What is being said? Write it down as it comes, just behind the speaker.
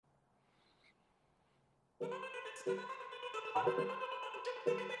All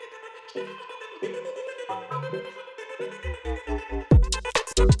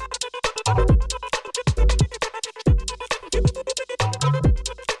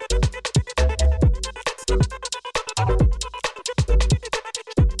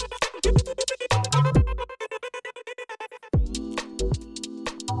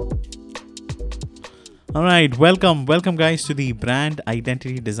right, welcome guys to the Brand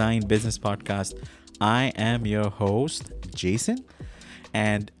Identity Design Business Podcast. I am your host, Jason,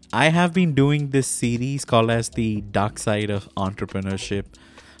 and I have been doing this series called as the Dark Side of Entrepreneurship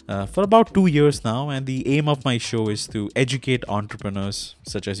for about 2 years now, and the aim of my show is to educate entrepreneurs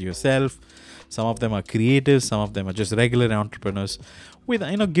such as yourself. Some of them are creatives, some of them are just regular entrepreneurs, with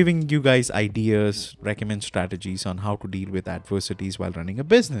giving you guys ideas, recommend strategies on how to deal with adversities while running a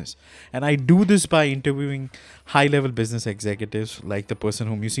business. And I do this by interviewing high-level business executives like the person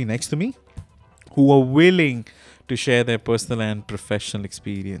whom you see next to me, who are willing to share their personal and professional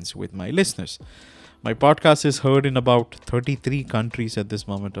experience with my listeners. My podcast is heard in about 33 countries at this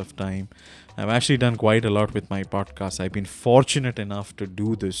moment of time. I've actually done quite a lot with my podcast. I've been fortunate enough to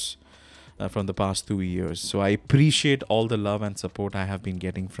do this from the past 2 years. So I appreciate all the love and support I have been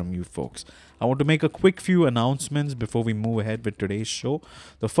getting from you folks. I want to make a quick few announcements before we move ahead with today's show.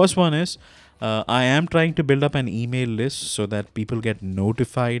 The first one is I am trying to build up an email list so that people get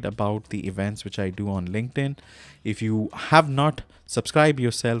notified about the events which I do on LinkedIn. If you have not subscribed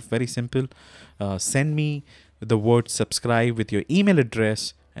yourself, very simple, send me the word subscribe with your email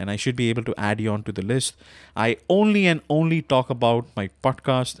address, and I should be able to add you onto the list. I only talk about my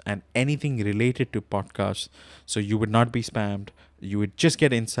podcast and anything related to podcasts, so you would not be spammed. You would just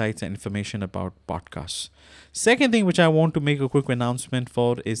get insights and information about podcasts. Second thing which I want to make a quick announcement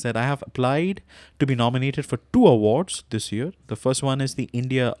for is that I have applied to be nominated for 2 awards this year. The first one is the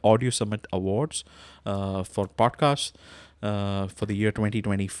India Audio Summit Awards for podcasts. For the year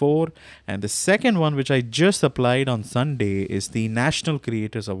 2024, and the second one which I just applied on Sunday is the National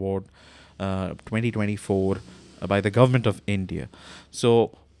Creators Award 2024 by the government of India.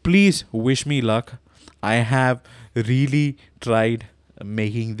 So please wish me luck. I have really tried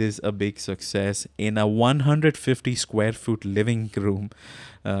making this a big success in a 150 square foot living room.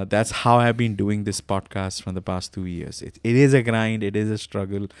 That's how I've been doing this podcast from the past 2 years. It is a grind, it is a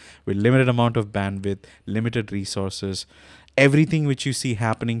struggle with limited amount of bandwidth, limited resources. Everything which you see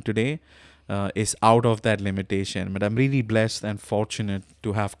happening today is out of that limitation. But I'm really blessed and fortunate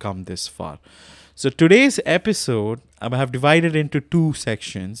to have come this far. So today's episode, I have divided into 2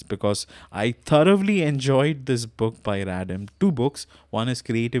 sections because I thoroughly enjoyed this book by Radim. 2 books. One is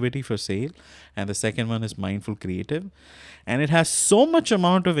Creativity for Sale and the second one is Mindful Creative. And it has so much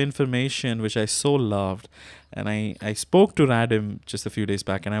amount of information which I so loved. And I spoke to Radim just a few days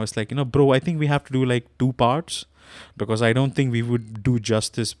back and I was like, bro, I think we have to do like 2 parts because I don't think we would do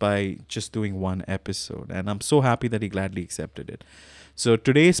justice by just doing 1 episode. And I'm so happy that he gladly accepted it. So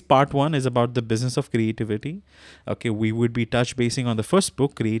today's part 1 is about the business of creativity. Okay, we would be touch basing on the first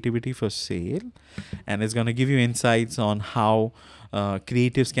book, Creativity for Sale. And it's going to give you insights on how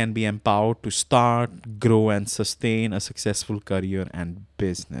creatives can be empowered to start, grow, and sustain a successful career and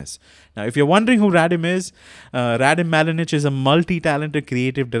business. Now, if you're wondering who Radim is, Radim Malinic is a multi-talented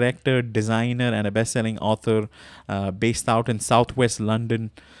creative director, designer, and a best-selling author based out in Southwest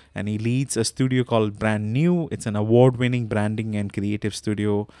London. And he leads a studio called Brand New. It's an award-winning branding and creative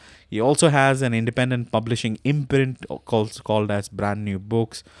studio. He also has an independent publishing imprint called as Brand New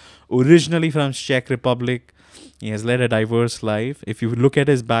Books. Originally from Czech Republic, he has led a diverse life. If you look at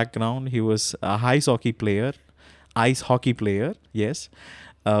his background, he was a ice hockey player, yes,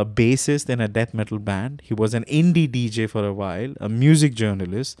 a bassist in a death metal band. He was an indie DJ for a while, a music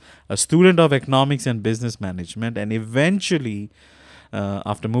journalist, a student of economics and business management, and eventually,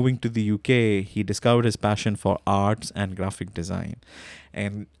 after moving to the UK, he discovered his passion for arts and graphic design.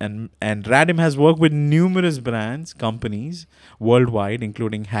 And Radim has worked with numerous brands, companies worldwide,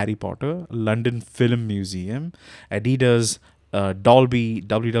 including Harry Potter, London Film Museum, Adidas, Dolby,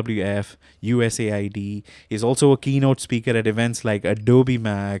 WWF, USAID. He's also a keynote speaker at events like Adobe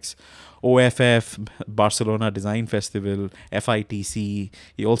Max, OFF, Barcelona Design Festival, FITC.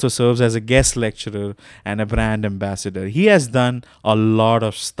 He also serves as a guest lecturer and a brand ambassador. He has done a lot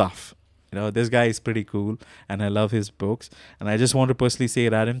of stuff. This guy is pretty cool and I love his books. And I just want to personally say,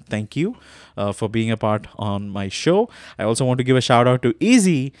 Radim, thank you for being a part on my show. I also want to give a shout out to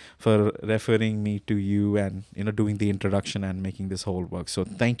Izzy for referring me to you and, doing the introduction and making this whole work. So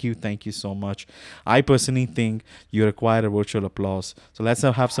thank you so much. I personally think you require a virtual applause. So let's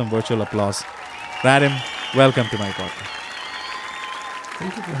have some virtual applause. Radim, welcome to my podcast.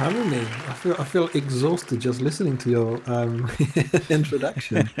 Thank you for having me. I feel exhausted just listening to your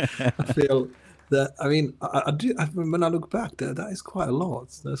introduction. I feel that I do. When I look back, that is quite a lot.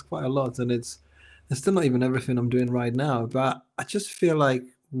 That's quite a lot, and it's still not even everything I'm doing right now. But I just feel like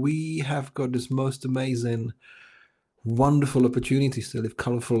we have got this most amazing, wonderful opportunities to live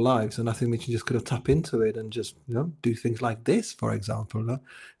colorful lives, and I think we should just kind of tap into it and just do things like this, for example.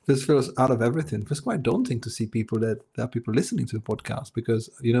 This feels out of everything. It's quite daunting to see people that there are people listening to a podcast, because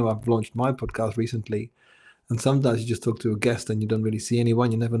I've launched my podcast recently, and sometimes you just talk to a guest and you don't really see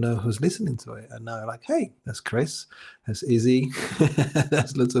anyone. You never know who's listening to it. And now you're like, hey, that's Chris, that's Izzy,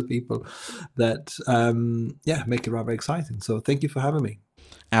 there's lots of people that make it rather exciting. So thank you for having me.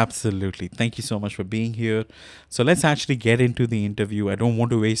 Absolutely. Thank you so much for being here. So let's actually get into the interview. I don't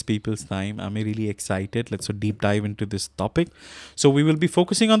want to waste people's time. I'm really excited. Let's deep dive into this topic. So we will be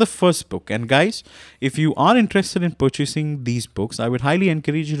focusing on the first book. And guys, if you are interested in purchasing these books, I would highly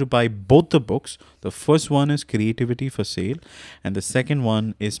encourage you to buy both the books. The first one is Creativity for Sale, and the second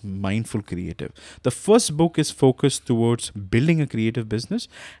one is Mindful Creative. The first book is focused towards building a creative business,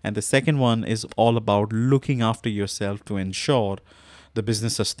 and the second one is all about looking after yourself to ensure the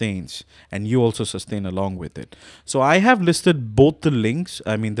business sustains and you also sustain along with it. So I have listed both the links,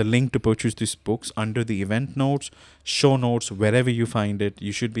 the link to purchase these books under the event notes, show notes, wherever you find it.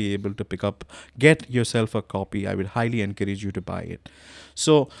 You should be able to get yourself a copy. I would highly encourage you to buy it.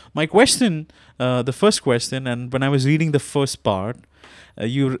 So my question, the first question, and when I was reading the first part,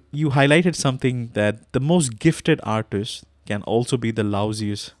 you highlighted something, that the most gifted artist can also be the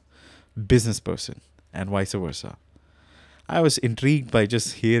lousiest business person and vice versa. I was intrigued by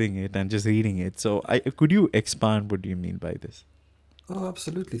just hearing it and just reading it. So, could you expand what do you mean by this? Oh,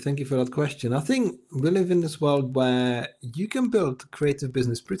 absolutely. Thank you for that question. I think we live in this world where you can build a creative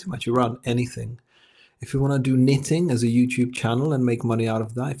business pretty much around anything. If you want to do knitting as a YouTube channel and make money out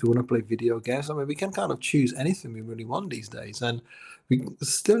of that, if you want to play video games, we can kind of choose anything we really want these days. And we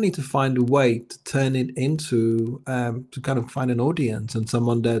still need to find a way to turn it into, to kind of find an audience and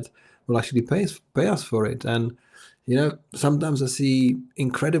someone that will actually pay us for it. And sometimes I see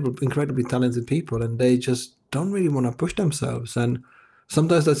incredibly talented people, and they just don't really want to push themselves. And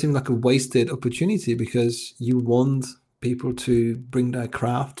sometimes that seems like a wasted opportunity, because you want people to bring their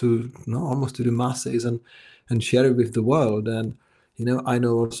craft to almost to the masses and share it with the world. And I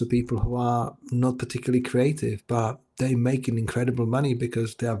know also people who are not particularly creative, but they make an incredible money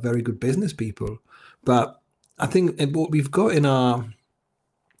because they are very good business people. But I think what we've got in our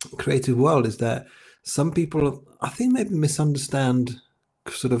creative world is that some people, I think, maybe misunderstand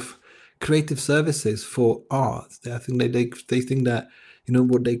sort of creative services for art. I think they think that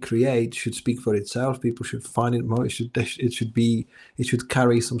what they create should speak for itself. People should find it more. It should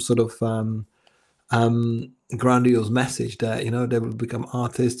carry some sort of grandiose message that they will become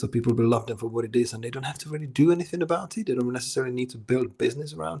artists, or people will love them for what it is, and they don't have to really do anything about it. They don't necessarily need to build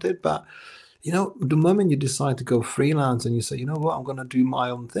business around it. But the moment you decide to go freelance and you say, what, I'm going to do my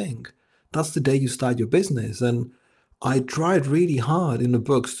own thing, that's the day you start your business. And I tried really hard in the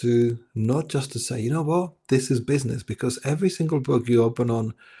books to not just to say, what, this is business, because every single book you open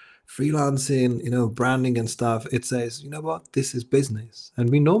on freelancing, branding and stuff, it says, what, this is business. And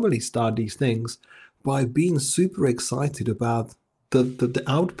we normally start these things by being super excited about the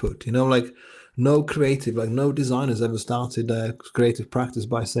output, like no creative, like no designers ever started their creative practice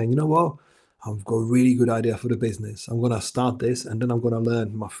by saying, what, I've got a really good idea for the business. I'm going to start this, and then I'm going to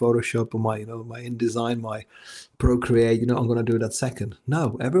learn my Photoshop or my InDesign, my Procreate. I'm going to do that second.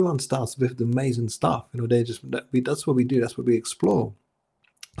 No, everyone starts with the amazing stuff. That's what we do. That's what we explore.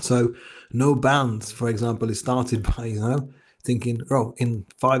 So no band, for example, is started by, thinking, oh, in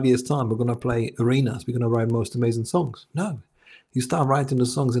 5 years' time, we're going to play arenas. We're going to write most amazing songs. No, you start writing the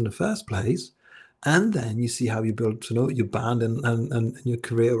songs in the first place, and then you see how you build your band and your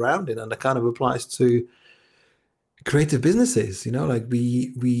career around it. And that kind of applies to creative businesses. Like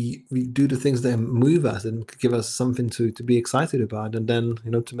we do the things that move us and give us something to be excited about, and then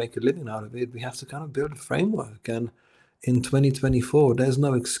to make a living out of it, we have to kind of build a framework. And in 2024, there's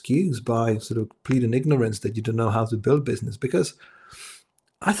no excuse by sort of pleading ignorance that you don't know how to build business, because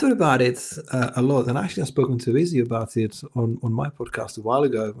I thought about it a lot, and actually I've spoken to Izzy about it on my podcast a while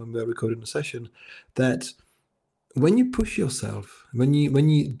ago when we were recording a session, that when you push yourself, when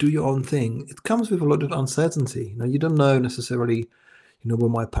you do your own thing, it comes with a lot of uncertainty. You don't know necessarily, what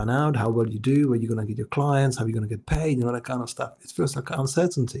might pan out, how well you do, where you're going to get your clients, how you're going to get paid, that kind of stuff. It feels like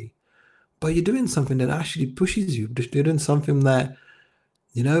uncertainty. But you're doing something that actually pushes you. You're doing something that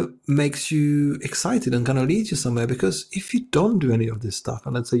makes you excited and kind of leads you somewhere. Because if you don't do any of this stuff,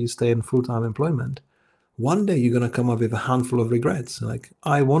 and let's say you stay in full-time employment, one day you're going to come up with a handful of regrets. Like,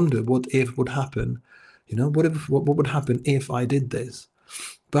 I wonder what if would happen, what would happen if I did this?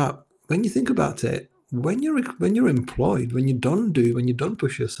 But when you think about it, when you're employed, when you don't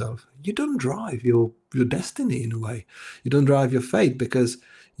push yourself, you don't drive your destiny in a way. You don't drive your fate, because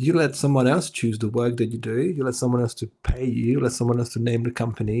you let someone else choose the work that you do. You let someone else to pay you. You let someone else to name the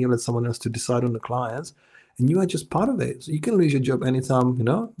company. You let someone else to decide on the clients, and you are just part of it. So you can lose your job anytime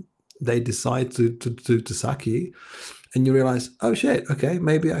they decide to sack you, and you realize, oh shit, okay,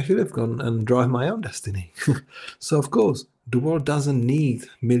 maybe I should have gone and drive my own destiny. So of course, the world doesn't need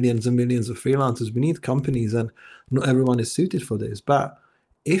millions and millions of freelancers. We need companies, and not everyone is suited for this. But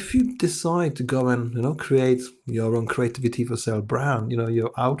if you decide to go and create your own creativity for sale brand,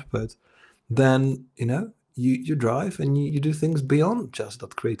 your output, then you drive and you do things beyond just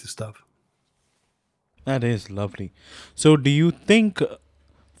that creative stuff. That is lovely. So, do you think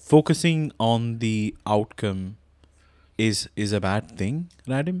focusing on the outcome is a bad thing,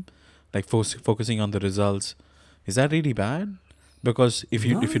 Radim? Like focusing on the results, is that really bad? Because if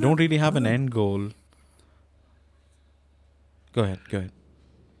you don't really have an end goal, go ahead.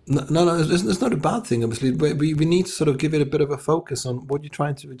 No, it's not a bad thing, obviously, but we need to sort of give it a bit of a focus on what you're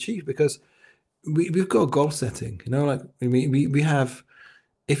trying to achieve, because we've got goal setting, like we have.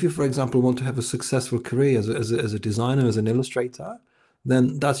 If you, for example, want to have a successful career as a designer, as an illustrator,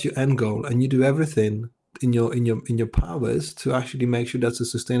 then that's your end goal, and you do everything in your powers to actually make sure that's a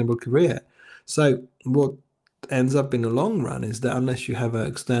sustainable career. So what ends up in the long run is that unless you have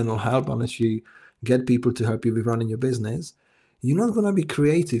external help, unless you get people to help you with running your business, you're not going to be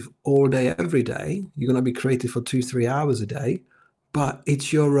creative all day, every day. You're going to be creative for 2-3 hours a day, but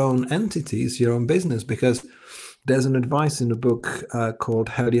it's your own entity, it's your own business. Because there's an advice in the book called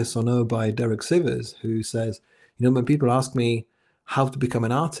Hell Yes or No by Derek Sivers, who says, when people ask me how to become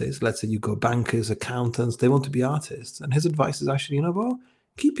an artist, let's say you go bankers, accountants, they want to be artists. And his advice is actually,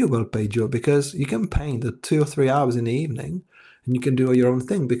 keep your well-paid job, because you can paint the 2 or 3 hours in the evening and you can do your own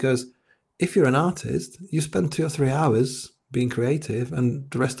thing. Because if you're an artist, you spend 2 or 3 hours being creative,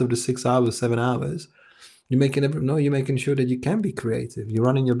 and the rest of the 6 hours, 7 hours, you're making sure that you can be creative. You're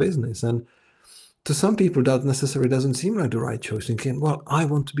running your business. And to some people, that necessarily doesn't seem like the right choice, thinking, well, I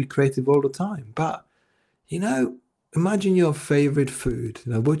want to be creative all the time. But, imagine your favorite food,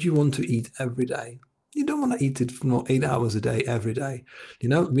 what you want to eat every day. You don't want to eat it for 8 hours a day, every day.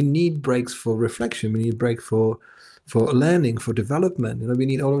 We need breaks for reflection. We need break for learning, for development. We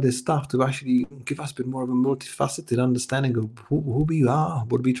need all of this stuff to actually give us a bit more of a multifaceted understanding of who we are,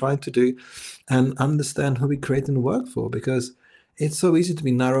 what we're trying to do, and understand who we're creating the work for. Because it's so easy to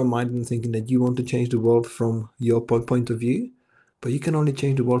be narrow-minded and thinking that you want to change the world from your point of view, but you can only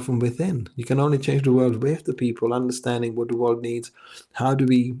change the world from within. You can only change the world with the people, understanding what the world needs. How do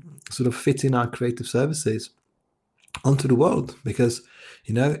we sort of fit in our creative services onto the world? Because,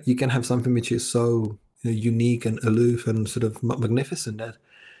 you can have something which is so unique and aloof and sort of magnificent that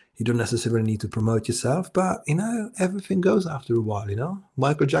you don't necessarily need to promote yourself, but everything goes after a while.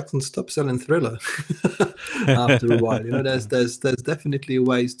 Michael Jackson stopped selling Thriller after a while. There's definitely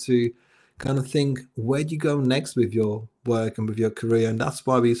ways to kind of think, where do you go next with your work and with your career? And that's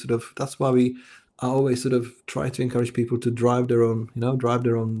why we always sort of try to encourage people to drive their own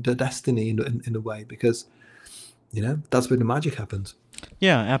their destiny in a way, because that's where the magic happens.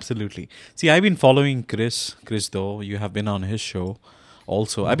 Yeah, absolutely. See, I've been following Chris though. You have been on his show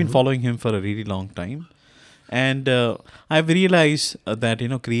also. I've been following him for a really long time. And I've realized that,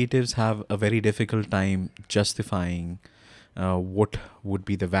 creatives have a very difficult time justifying what would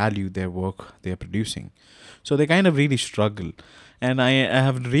be the value their work they're producing. So they kind of really struggle. And I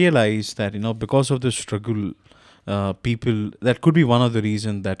have realized that, because of the struggle, people, that could be one of the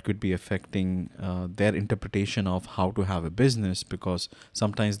reasons that could be affecting their interpretation of how to have a business, because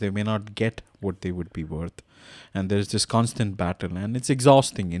sometimes they may not get what they would be worth. And there's this constant battle, and it's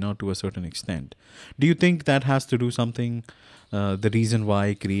exhausting, to a certain extent. Do you think that has to do something, the reason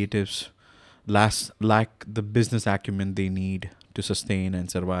why creatives lack the business acumen they need to sustain and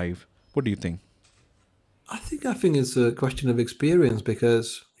survive? What do you think? I think it's a question of experience,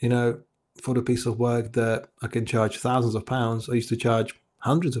 because, for the piece of work that I can charge thousands of pounds, I used to charge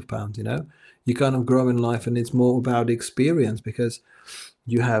hundreds of pounds. You kind of grow in life, and it's more about the experience, because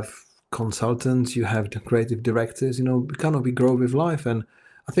you have consultants, you have the creative directors, we grow with life. And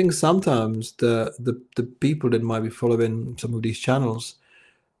I think sometimes the people that might be following some of these channels,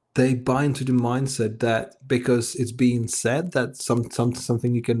 they buy into the mindset that because it's being said that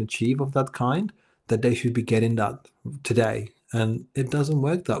something you can achieve of that kind, that they should be getting that today. And it doesn't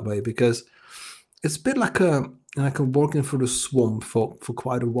work that way, because it's a bit like a walking through the swamp for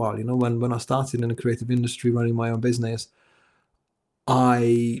quite a while. When I started in the creative industry running my own business,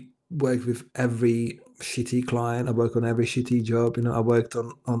 I worked with every shitty client. I worked on every shitty job. I worked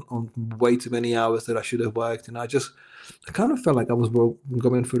on way too many hours that I should have worked. And I kind of felt like I was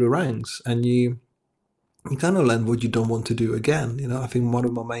going through the ranks. And you kind of learn what you don't want to do again. I think one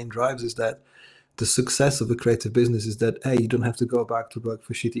of my main drives is that the success of a creative business is that, hey, you don't have to go back to work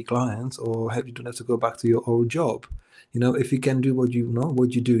for shitty clients, or you don't have to go back to your old job. If you can do what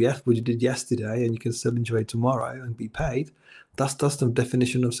you did yesterday, and you can still enjoy it tomorrow and be paid, that's the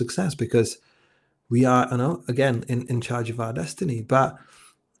definition of success, because we are, again, in charge of our destiny. But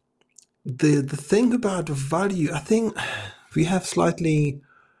the thing about the value, I think we have slightly,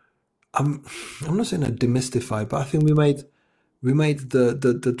 I'm not saying a demystify, but I think we made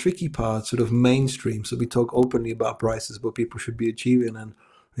the tricky part sort of mainstream. So we talk openly about prices, what people should be achieving, and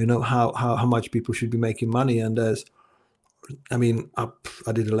how much people should be making money. And I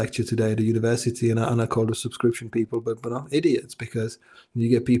did a lecture today at a university, and I called the subscription people, but I'm idiots, because you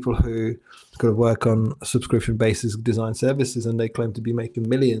get people who got to work on a subscription basis design services, and they claim to be making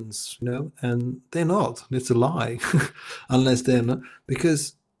millions, and they're not. It's a lie, unless they're not,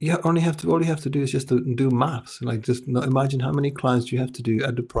 because all you have to do is just to do maths. Like, just imagine how many clients you have to do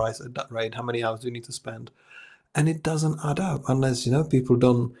at the price at that rate, how many hours do you need to spend, and it doesn't add up unless people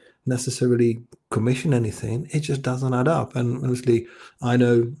don't necessarily commission anything. It just doesn't add up. And honestly, I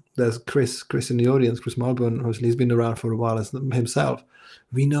know there's Chris in the audience, Chris Malbon. Obviously, he's been around for a while as himself.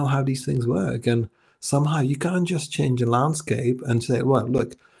 We know how these things work, and somehow you can't just change a landscape and say, well,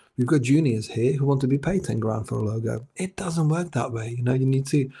 look, we've got juniors here who want to be paid 10 grand for a logo. It doesn't work that way. You need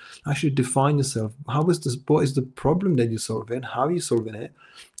to actually define yourself. What is the problem that you're solving? How are you solving it?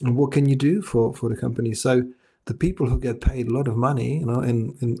 And what can you do for the company? So the people who get paid a lot of money,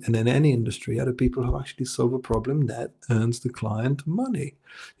 in any industry, are the people who actually solve a problem that earns the client money,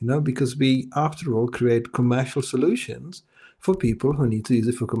 because we, after all, create commercial solutions for people who need to use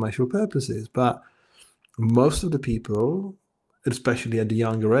it for commercial purposes. But most of the people, especially at the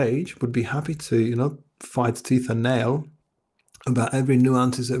younger age, would be happy to, fight tooth and nail about every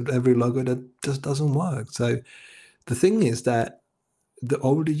nuances of every logo that just doesn't work. So the thing is that the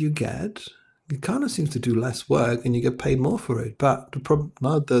older you get, it kind of seems to do less work and you get paid more for it. But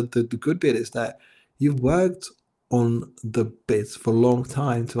the good bit is that you've worked on the bits for a long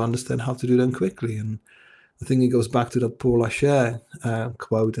time to understand how to do them quickly. And I think it goes back to that Paul Lacher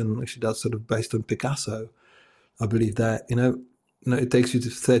quote, and actually that's sort of based on Picasso. I believe that, it takes you to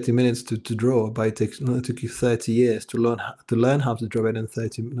 30 minutes to draw, but it took you 30 years to learn how to draw it in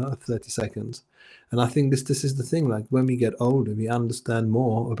 30 seconds. And I think this is the thing. Like, when we get older, we understand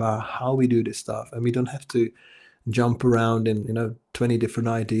more about how we do this stuff, and we don't have to jump around in 20 different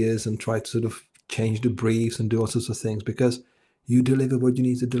ideas and try to sort of change the briefs and do all sorts of things, because you deliver what you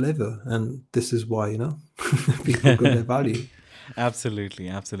need to deliver, and this is why people got their value. Absolutely.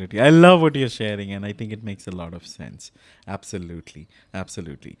 I love what you're sharing, and I think it makes a lot of sense. Absolutely.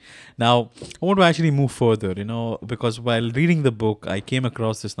 Now, I want to actually move further, because while reading the book, I came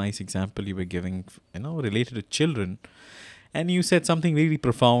across this nice example you were giving, related to children. And you said something really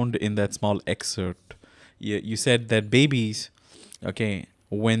profound in that small excerpt. You said that babies,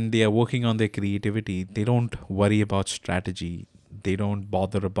 when they are working on their creativity, they don't worry about strategy. They don't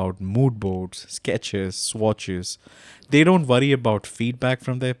bother about mood boards, sketches, swatches. They don't worry about feedback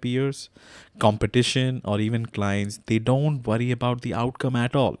from their peers, competition, or even clients. They don't worry about the outcome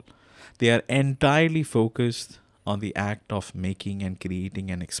at all. They are entirely focused on the act of making and creating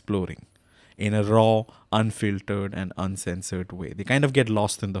and exploring in a raw, unfiltered, and uncensored way. They kind of get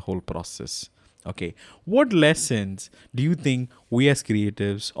lost in the whole process. Okay, what lessons do you think we as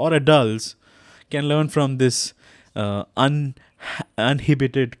creatives or adults can learn from this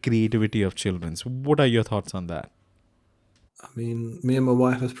uninhibited creativity of children? So what are your thoughts on that? I mean, me and my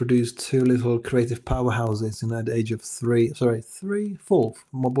wife has produced 2 little creative powerhouses at the age of 4.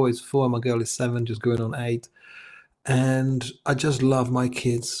 My boy is 4, my girl is 7, just going on 8. And I just love my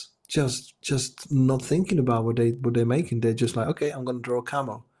kids just not thinking about what they're making. They're just like, okay, I'm going to draw a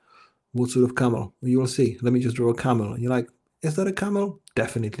camel. What sort of camel? You will see. Let me just draw a camel. And you're like, is that a camel?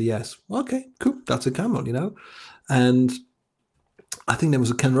 Definitely yes. Okay, cool. That's a camel, And I think there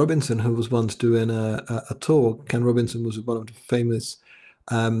was a Ken Robinson who was once doing a talk. Ken Robinson was one of the famous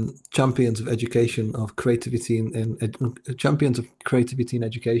champions of education of creativity champions of creativity in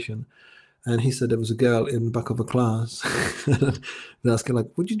education. And he said there was a girl in the back of a class. They asked her, like,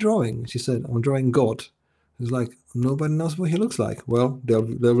 what are you drawing? She said, I'm drawing God. It's like, nobody knows what he looks like. Well, they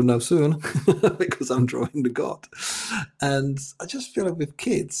will know soon because I'm drawing the god. And I just feel like with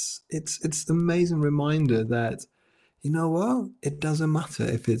kids, it's an amazing reminder that, you know what? It doesn't matter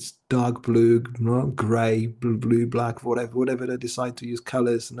if it's dark blue, gray, blue, black, whatever they decide to use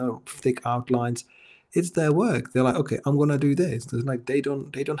colors, thick outlines. It's their work. They're like, okay, I'm gonna do this. There's like they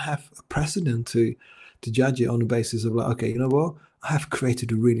don't have a precedent to judge it on the basis of like, okay, you know what? I have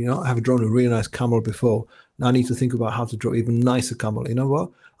created I have drawn a really nice camel before. Now I need to think about how to draw even nicer camel. You know what?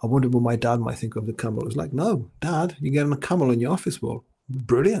 I wonder what my dad might think of the camel. It's like, no, Dad, you're getting a camel on your office wall.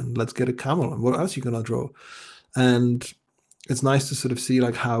 Brilliant. Let's get a camel. And what else are you gonna draw? And it's nice to sort of see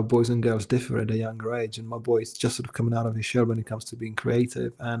like how boys and girls differ at a younger age. And my boy is just sort of coming out of his shell when it comes to being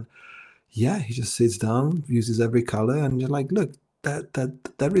creative. And yeah, he just sits down, uses every color, and you're like, look, that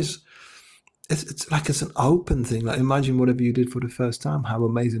there is. It's like it's an open thing. Like imagine whatever you did for the first time, how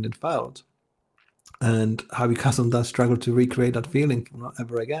amazing it felt, and how you sometimes struggle to recreate that feeling not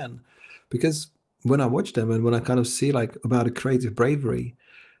ever again. Because when I watch them and when I kind of see like about a creative bravery,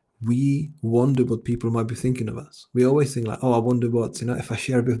 we wonder what people might be thinking of us. We always think like, oh, I wonder what, if I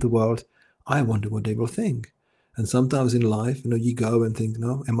share it with the world, I wonder what they will think. And sometimes in life, you go and think,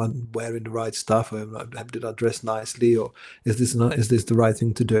 no, am I wearing the right stuff? Or did I dress nicely? Or is this the right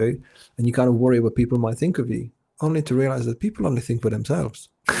thing to do? And you kind of worry what people might think of you, only to realize that people only think for themselves.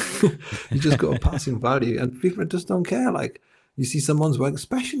 You just got a passing value, and people just don't care. Like you see someone's work,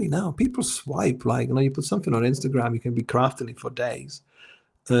 especially now, people swipe. Like you put something on Instagram, you can be crafting it for days.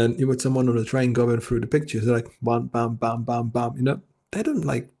 And you with someone on a train going through the pictures, they're like, bam, bam, bam, bam, bam. They don't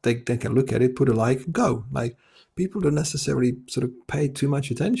like, they can look at it, put a like, go. Like, people don't necessarily sort of pay too much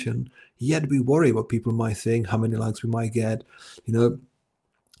attention, yet we worry what people might think, how many likes we might get. We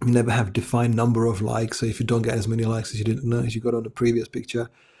never have a defined number of likes. So if you don't get as many likes as you didn't know, as you got on the previous picture,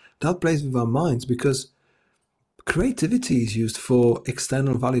 that plays with our minds because creativity is used for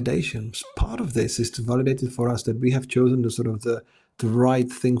external validation. Part of this is to validate it for us that we have chosen the right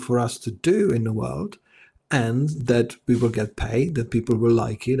thing for us to do in the world, and that we will get paid, that people will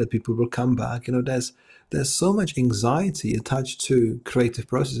like it, that people will come back. There's so much anxiety attached to creative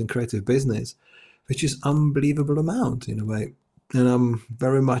process and creative business, which is unbelievable amount in a way. And I'm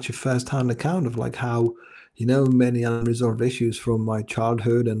very much a first-hand account of like how many unresolved issues from my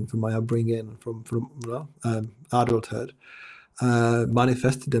childhood and from my upbringing, from adulthood,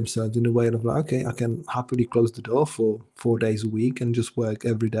 manifested themselves in a way of like, okay, I can happily close the door for 4 days a week and just work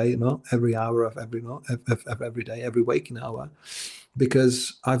every day, every hour of every day, every waking hour,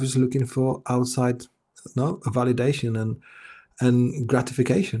 because I was looking for outside, a validation and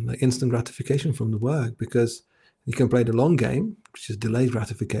gratification, like instant gratification from the work, because you can play the long game, which is delayed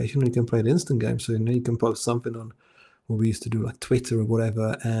gratification, and you can play the instant game. So you can post something on what we used to do like Twitter or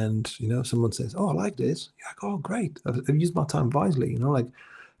whatever, and someone says, oh, I like this. You're like, oh, great, I've used my time wisely. You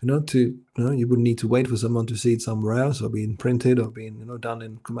wouldn't need to wait for someone to see it somewhere else or being printed or being done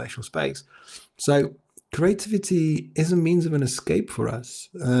in commercial space. So creativity is a means of an escape for us,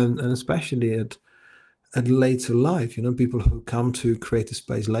 and especially at later life. People who come to creative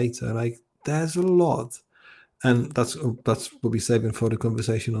space later, like there's a lot. And that's what we're saving for the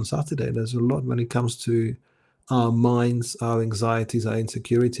conversation on Saturday. There's a lot when it comes to our minds, our anxieties, our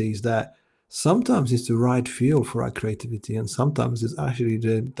insecurities, that sometimes it's the right fuel for our creativity, and sometimes it's actually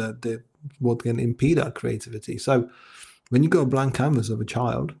the what can impede our creativity. So when you go blank canvas of a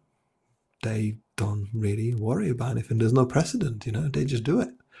child, they don't really worry about anything. There's no precedent, they just do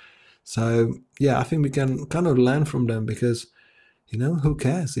it. So yeah, I think we can kind of learn from them, because who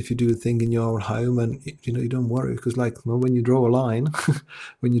cares if you do a thing in your home and you don't worry, because when you draw a line,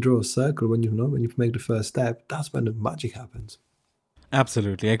 when you draw a circle, when you make the first step, that's when the magic happens.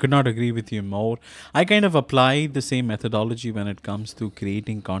 Absolutely. I could not agree with you more. I kind of apply the same methodology when it comes to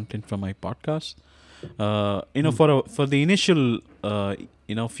creating content for my podcast. For the initial,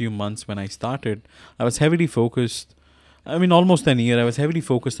 few months when I started, I was heavily focused. I mean, almost a year, I was heavily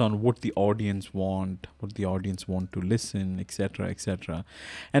focused on what the audience want to listen, etc., etc.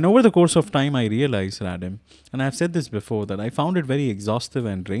 And over the course of time, I realized, Radim, and I've said this before, that I found it very exhaustive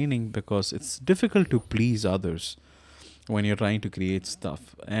and draining, because it's difficult to please others when you're trying to create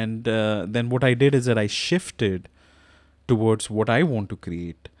stuff. And then what I did is that I shifted towards what I want to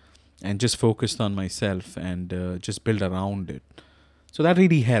create and just focused on myself and just build around it. So that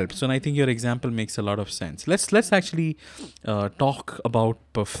really helps. And I think your example makes a lot of sense. Let's actually talk about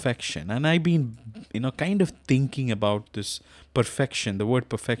perfection. And I've been, kind of thinking about this perfection, the word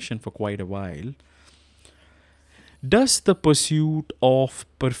perfection, for quite a while. Does the pursuit of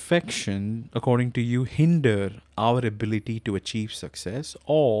perfection, according to you, hinder our ability to achieve success,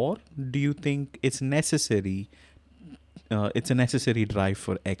 or do you think it's necessary? It's a necessary drive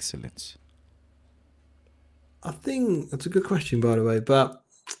for excellence. I think that's a good question, by the way, but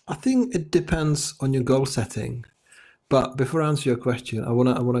I think it depends on your goal setting. But before I answer your question, I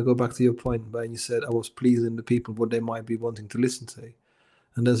wanna go back to your point where you said I was pleasing the people what they might be wanting to listen to.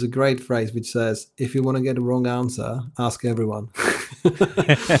 And there's a great phrase which says, if you want to get a wrong answer, ask everyone.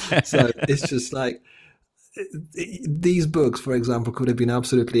 So it's just like these books, for example, could have been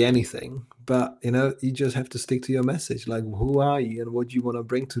absolutely anything, but you just have to stick to your message. Like, who are you and what do you want to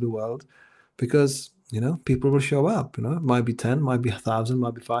bring to the world? Because people will show up. It might be 10, might be 1,000,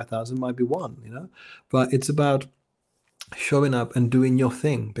 might be 5,000, might be one. But it's about showing up and doing your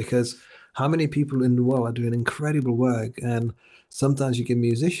thing, because how many people in the world are doing incredible work, and sometimes you get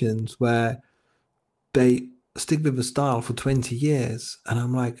musicians where they stick with a style for 20 years, and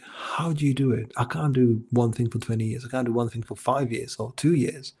I'm like, how do you do it? I can't do one thing for 20 years. I can't do one thing for 5 years or 2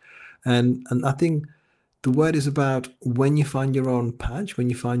 years. And I think the word is about when you find your own patch, when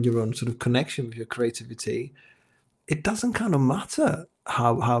you find your own sort of connection with your creativity, it doesn't kind of matter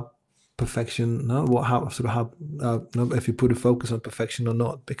how perfection, no, what how sort of how no, if you put a focus on perfection or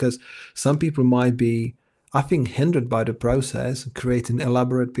not, because some people might be, I think, hindered by the process, creating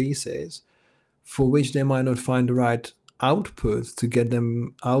elaborate pieces for which they might not find the right output to get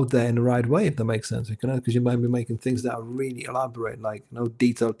them out there in the right way, if that makes sense. Because you might be making things that are really elaborate, like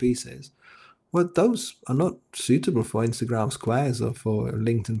detailed pieces. Well, those are not suitable for Instagram squares or for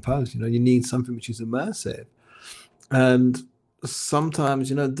LinkedIn posts. You need something which is immersive. And sometimes,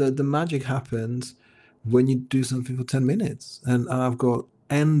 the magic happens when you do something for 10 minutes. And I've got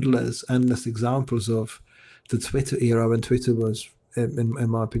endless examples of the Twitter era, when Twitter was, in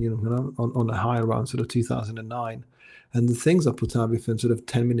my opinion, on a high around sort of 2009. And the things I put out within sort of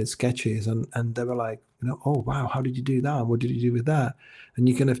 10-minute sketches, and they were like, oh, wow, how did you do that? What did you do with that? And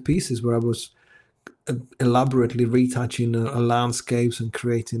you can have pieces where I was elaborately retouching landscapes and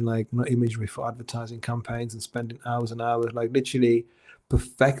creating imagery for advertising campaigns and spending hours and hours, like literally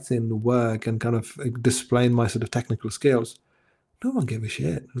perfecting the work and kind of displaying my sort of technical skills. No one gave a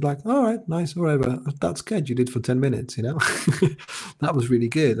shit. It was like, all right, nice, whatever. That's good. You did for 10 minutes, That was really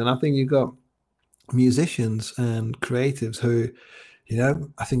good. And I think you got musicians and creatives who,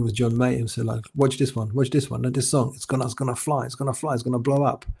 I think it was John Mayhem said, like, watch this one, let this song, it's gonna fly, it's gonna blow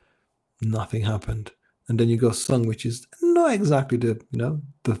up. Nothing happened. And then you got song which is not exactly the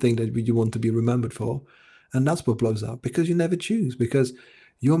thing that you want to be remembered for, and that's what blows up, because you never choose, because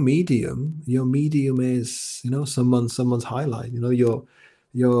your medium is someone's highlight.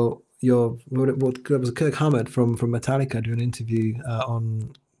 What was Kirk Hammett from Metallica doing an interview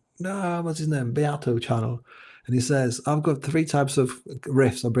on what's his name, Beato channel. And he says, I've got 3 types of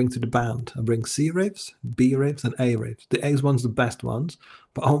riffs I bring to the band. I bring C riffs, B riffs, and A riffs. The A one's the best ones,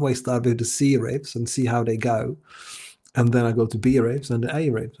 but I always start with the C riffs and see how they go. And then I go to B riffs and the A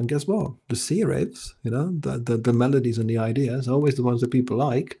riffs. And guess what? The C riffs, the melodies and the ideas are always the ones that people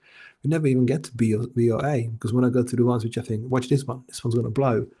like. We never even get to B or A, because when I go to the ones which I think, watch this one's going to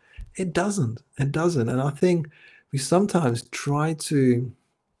blow. It doesn't. And I think we sometimes try to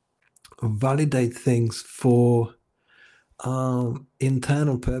validate things for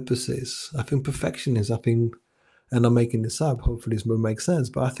internal purposes. I think perfectionism, and I'm making this up, hopefully this will make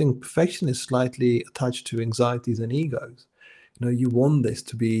sense, but I think perfection is slightly attached to anxieties and egos. You want this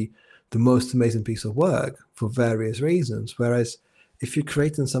to be the most amazing piece of work for various reasons, whereas if you're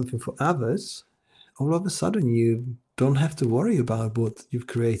creating something for others, all of a sudden you don't have to worry about what you've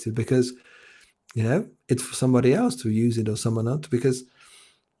created, because it's for somebody else to use it, or someone else, because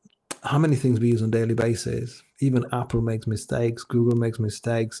how many things we use on a daily basis? Even Apple makes mistakes, Google makes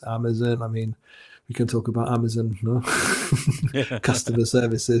mistakes, Amazon. I mean, we can talk about Amazon, customer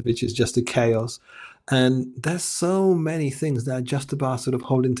services, which is just a chaos. And there's so many things that are just about sort of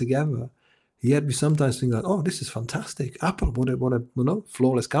holding together. Yet we sometimes think like, oh, this is fantastic. Apple, what a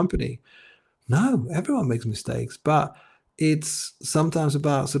flawless company. No, everyone makes mistakes, but it's sometimes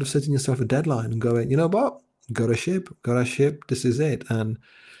about sort of setting yourself a deadline and going, you know what, gotta ship, this is it. And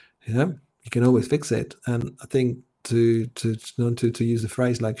you can always fix it. And I think to use the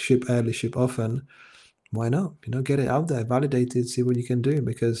phrase like ship early, ship often, why not? Get it out there, validate it, see what you can do,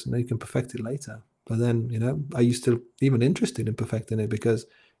 because you can perfect it later. But then, are you still even interested in perfecting it? Because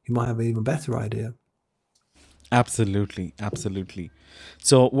you might have an even better idea. Absolutely.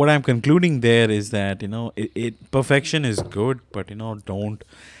 So what I'm concluding there is that perfection is good, but don't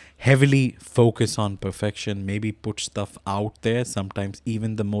heavily focus on perfection. Maybe put stuff out there. Sometimes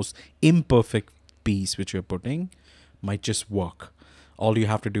even the most imperfect piece which you're putting, might just work. All you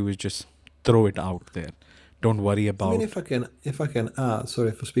have to do is just throw it out there. Don't worry I mean, about. if I can add,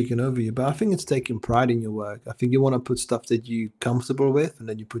 sorry for speaking over you, but I think it's taking pride in your work. I think you want to put stuff that you're comfortable with, and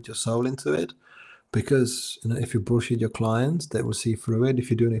then you put your soul into it. Because if you bullshit your clients, they will see through it. If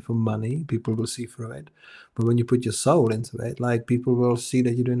you're doing it for money, people will see through it. But when you put your soul into it, like, people will see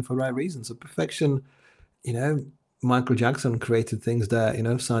that you're doing it for the right reasons. So perfection, you know, Michael Jackson created things that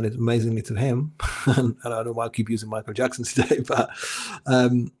sounded amazingly to him, and I don't know why I keep using Michael Jackson today, but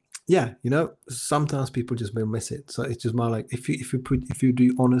yeah, sometimes people just will miss it. So it's just more like, if you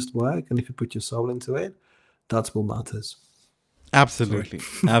do honest work and if you put your soul into it, that's what matters. Sorry. Absolutely.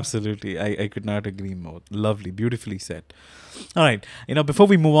 Absolutely. I could not agree more. Lovely. Beautifully said. All right. Before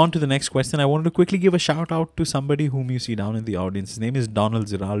we move on to the next question, I wanted to quickly give a shout out to somebody whom you see down in the audience. His name is Donald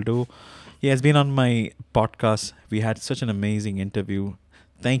Ziraldo. He has been on my podcast. We had such an amazing interview.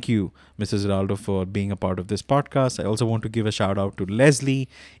 Thank you, Mr. Ziraldo, for being a part of this podcast. I also want to give a shout out to Leslie,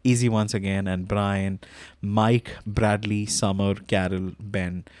 Easy once again, and Brian, Mike, Bradley, Summer, Carol,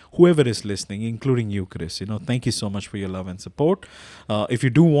 Ben, whoever is listening, including you, Chris. Thank you so much for your love and support. If you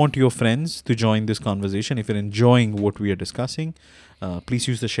do want your friends to join this conversation, if you're enjoying what we are discussing, please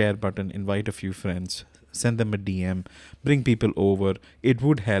use the share button, invite a few friends, send them a DM, bring people over. It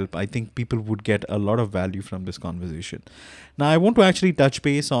would help. I think people would get a lot of value from this conversation. Now, I want to actually touch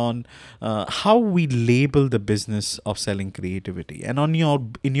base on how we label the business of selling creativity. And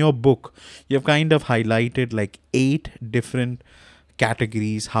in your book, you have kind of highlighted like 8 different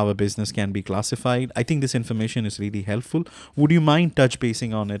categories how a business can be classified. I think this information is really helpful. Would you mind touch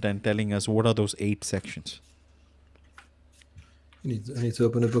basing on it and telling us what are those 8 sections? I need to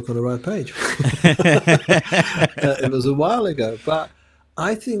open a book on the right page. It was a while ago, but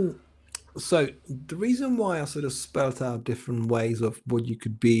I think so. The reason why I sort of spelt out different ways of what you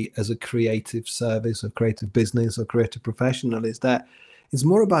could be as a creative service or creative business or creative professional is that it's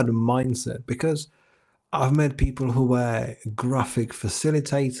more about the mindset, because I've met people who were graphic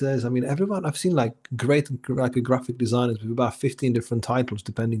facilitators. I mean, everyone I've seen like graphic designers with about 15 different titles,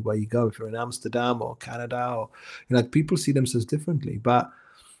 depending where you go. If you're in Amsterdam or Canada, or people see themselves differently. But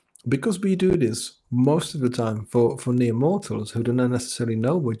because we do this most of the time for near mortals who don't necessarily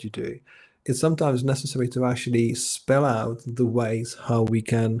know what you do, it's sometimes necessary to actually spell out the ways how we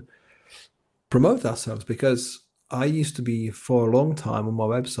can promote ourselves. Because I used to be, for a long time on my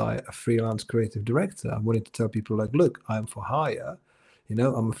website, a freelance creative director. I wanted to tell people, like, look, I'm for hire.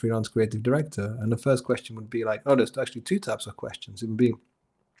 I'm a freelance creative director. And the first question would be like, oh, there's actually 2 types of questions. It would be,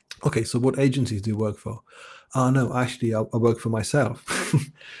 okay, so what agencies do you work for? Oh, no, actually, I work for myself.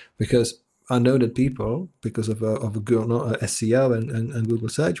 Because I know that people, because of a Google SEO and Google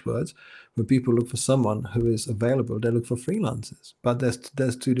search words, when people look for someone who is available, they look for freelancers. But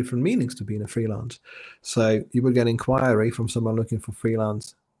there's 2 different meanings to being a freelance. So you will get inquiry from someone looking for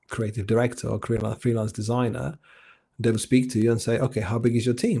freelance creative director or freelance designer. They will speak to you and say, okay, how big is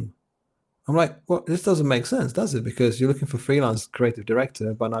your team? I'm like, well, this doesn't make sense, does it? Because you're looking for freelance creative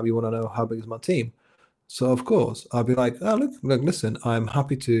director, but now you want to know how big is my team. So of course I'll be like, oh, look, listen, I'm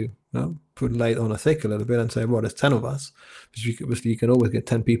happy to put light on a thick a little bit and say, well, there's 10 of us. Obviously, you can always get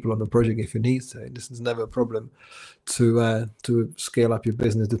 10 people on the project if you need to. This is never a problem to scale up your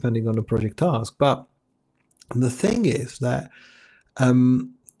business depending on the project task. But the thing is that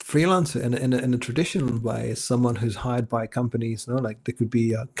freelancer in a traditional way is someone who's hired by companies. Like, they could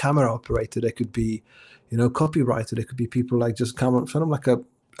be a camera operator, they could be copywriter, they could be people like just come on, sort of like a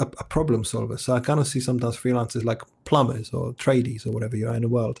problem solver. So I kind of see sometimes freelancers like plumbers or tradies or whatever you are in the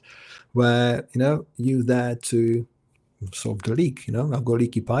world, where you're there to solve the leak. I've got a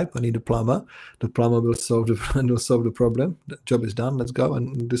leaky pipe, I need a plumber. The plumber will solve the problem. The job is done, let's go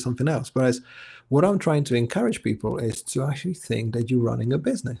and do something else. Whereas what I'm trying to encourage people is to actually think that you're running a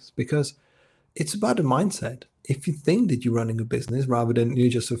business, because it's about a mindset. If you think that you're running a business rather than you're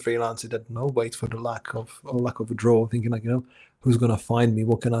just a freelancer that waits for the lack of a draw, thinking like, who's going to find me?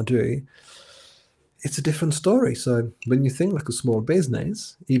 What can I do? It's a different story. So when you think like a small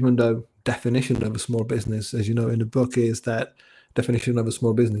business, even though definition of a small business, as you know in the book, is that definition of a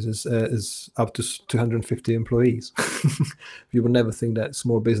small business is up to 250 employees. You would never think that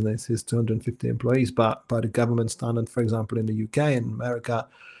small business is 250 employees, but by the government standard, for example, in the UK and America,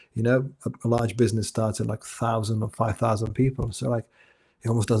 a large business starts at like 1,000 or 5,000 people. So like, it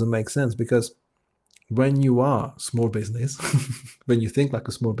almost doesn't make sense, because when you are small business, when you think like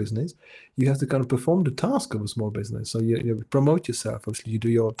a small business, you have to kind of perform the task of a small business. So you promote yourself. Obviously, you do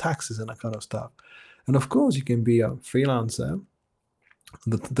your taxes and that kind of stuff. And of course, you can be a freelancer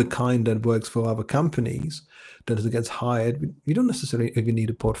the kind that works for other companies that gets hired, you don't necessarily even need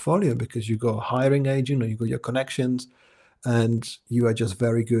a portfolio because you got a hiring agent or you got your connections, and you are just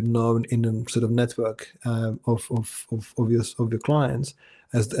very good known in a sort of network of your clients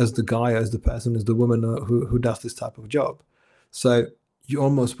as the guy, as the person, as the woman who does this type of job. So you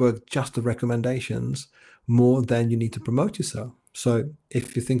almost work just the recommendations more than you need to promote yourself. So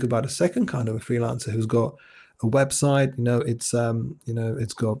if you think about a second kind of a freelancer who's got a website,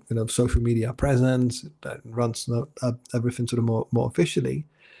 it's got social media presence that runs everything sort of more officially.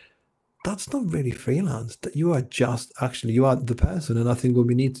 That's not really freelance. That you are just actually you are the person. And I think what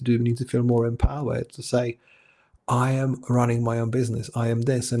we need to do, we need to feel more empowered to say, I am running my own business. I am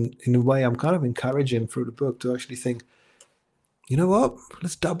this. And in a way, I'm kind of encouraging through the book to actually think, you know what?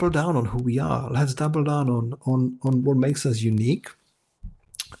 Let's double down on who we are. Let's double down on what makes us unique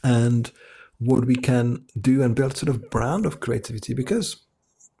and what we can do and build sort of brand of creativity, because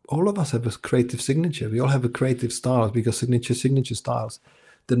all of us have a creative signature. We all have a creative style because signature styles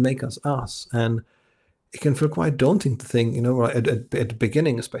that make us us. And it can feel quite daunting to think, right, at the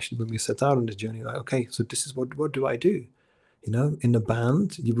beginning, especially when we set out on this journey, like, okay, so this is what do I do? In a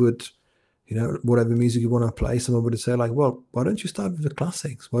band, you would, whatever music you want to play, someone would say like, well, why don't you start with the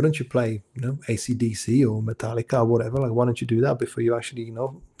classics? Why don't you play, AC/DC or Metallica or whatever? Like, why don't you do that before you actually,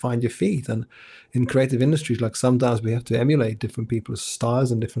 find your feet? And in creative industries, like sometimes we have to emulate different people's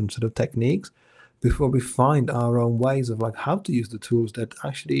styles and different sort of techniques before we find our own ways of like how to use the tools that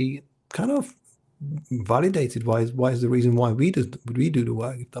actually kind of validated why is the reason why we do the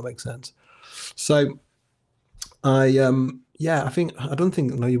work, if that makes sense. So I don't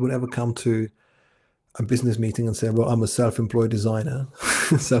think you would ever come to a business meeting and say, well, I'm a self-employed designer.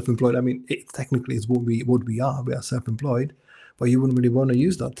 Self-employed, I mean, it technically is what we are self-employed, but you wouldn't really want to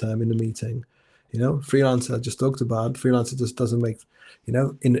use that term in the meeting. Freelancer, I just talked about, freelancer just doesn't make, in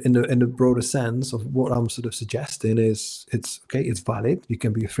the broader sense of what I'm sort of suggesting is it's valid. You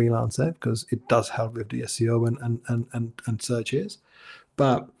can be a freelancer because it does help with the SEO and searches,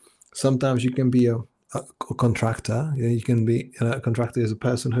 but sometimes you can be a contractor. You can be a contractor is a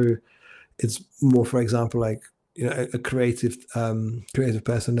person who it's more, for example, like a creative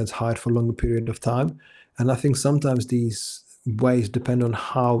person that's hired for a longer period of time. And I think sometimes these ways depend on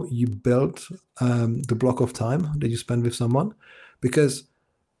how you build the block of time that you spend with someone, because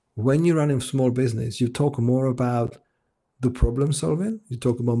when you're running a small business, you talk more about the problem solving, you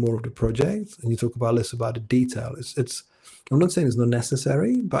talk about more of the project, and you talk about less about the detail. It's I'm not saying it's not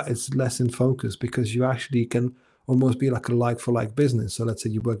necessary, but it's less in focus because you actually can almost be like a like for like business. So let's say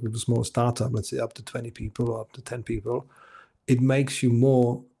you work with a small startup, let's say up to 20 people or up to 10 people, it makes you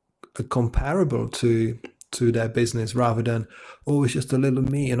more comparable to their business rather than, oh, it's just a little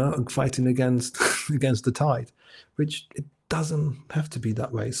me, fighting against the tide, which it doesn't have to be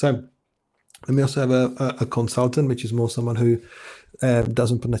that way. So and we also have a consultant, which is more someone who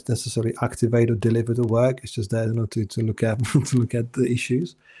doesn't necessarily activate or deliver the work. It's just there, to look at to look at the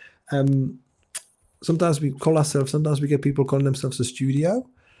issues. Sometimes we get people calling themselves a studio,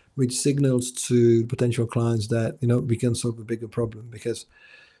 which signals to potential clients that we can solve a bigger problem, because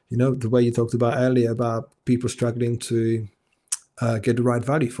the way you talked about earlier about people struggling to get the right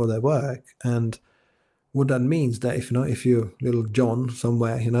value for their work. And what that means that if you're little John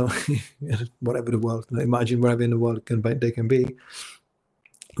somewhere, whatever the world, imagine wherever in the world they can be.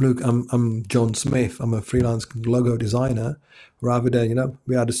 Look, I'm John Smith. I'm a freelance logo designer. Rather than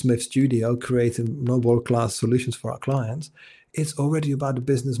we are the Smith Studio creating world-class solutions for our clients. It's already about the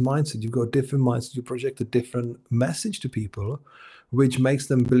business mindset. You've got a different mindset. You project a different message to people, which makes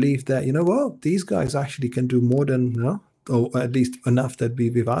them believe that these guys actually can do more than or at least enough that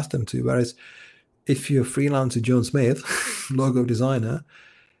we've asked them to. Whereas if you're a freelancer John Smith, logo designer,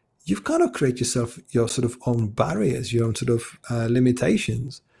 you've kind of create yourself your sort of own barriers, your own sort of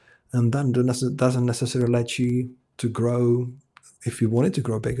limitations, and that doesn't necessarily let you to grow if you wanted to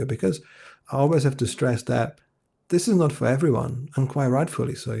grow bigger. Because I always have to stress that this is not for everyone, and quite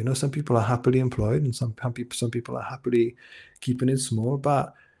rightfully so. Some people are happily employed, and some people are happily keeping it small.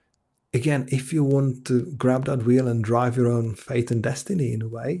 But again, if you want to grab that wheel and drive your own fate and destiny in a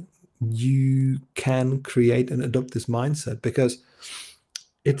way, you can create and adopt this mindset, because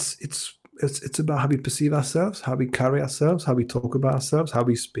it's about how we perceive ourselves, how we carry ourselves, how we talk about ourselves, how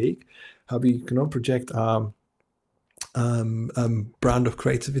we speak, how we project our brand of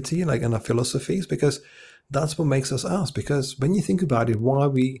creativity, like, and our philosophies, because that's what makes us us. Because when you think about it, why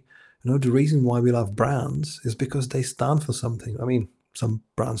we, the reason why we love brands is because they stand for something. I mean, some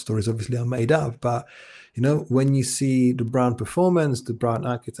brand stories obviously are made up, but when you see the brand performance, the brand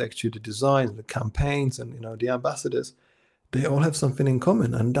architecture, the designs, the campaigns, and the ambassadors, they all have something in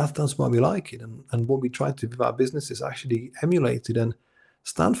common, and that's why we like it. And what we try to do with our business is actually emulate it and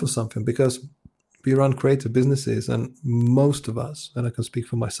stand for something, because we run creative businesses, and most of us, and I can speak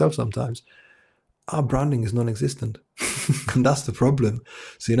for myself sometimes, our branding is non-existent. And that's the problem.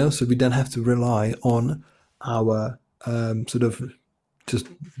 So we then have to rely on our sort of just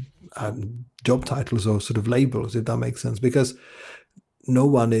job titles or sort of labels, if that makes sense, because no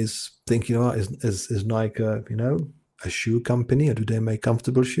one is thinking, oh, is Nike a shoe company, or do they make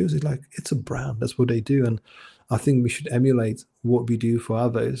comfortable shoes? It's a brand. That's what they do. And I think we should emulate what we do for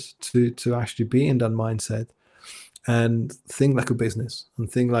others to actually be in that mindset and think like a business,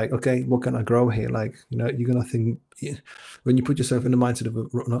 and think like, okay, what can I grow here? You're gonna think, when you put yourself in the mindset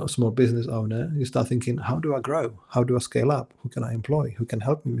of not a small business owner, you start thinking, how do I grow? How do I scale up? Who can I employ? Who can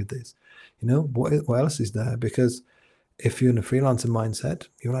help me with this? What else is there? Because if you're in a freelancer mindset,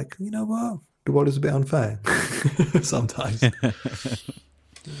 you're like, what? The world is a bit unfair sometimes.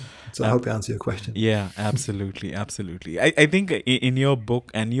 So I hope I answer your question. Yeah, absolutely, absolutely. I think in your book,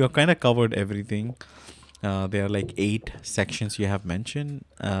 and you have kind of covered everything. There are like 8 sections you have mentioned,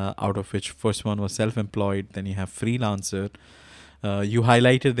 out of which first one was self-employed, then you have freelancer. You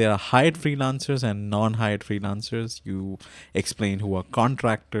highlighted there are hired freelancers and non-hired freelancers. You explain who are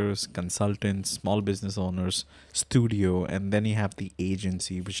contractors, consultants, small business owners, studio, and then you have the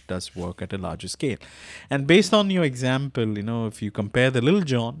agency which does work at a larger scale. And based on your example, if you compare the little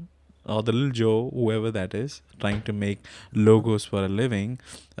John or the little Joe, whoever that is, trying to make logos for a living,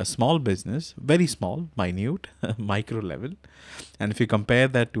 a small business, very small, minute, micro level. And if you compare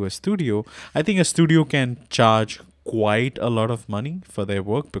that to a studio, I think a studio can charge quite a lot of money for their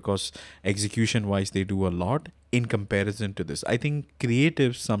work, because execution wise they do a lot in comparison to this. I think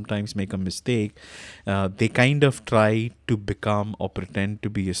creatives sometimes make a mistake. They kind of try to become or pretend to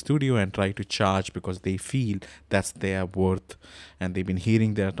be a studio and try to charge because they feel that's their worth, and they've been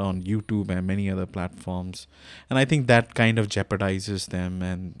hearing that on YouTube and many other platforms. And I think that kind of jeopardizes them,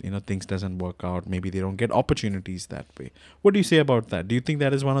 and things doesn't work out. Maybe they don't get opportunities that way. What do you say about that? Do you think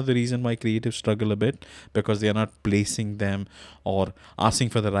that is one of the reasons why creatives struggle a bit, because they are not placing them or asking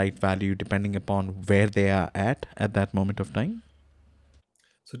for the right value depending upon where they are at that moment of time?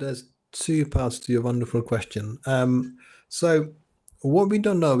 So there's 2 parts to your wonderful question. So what we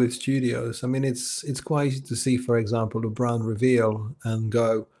don't know with studios, I mean, it's quite easy to see, for example, the brand reveal and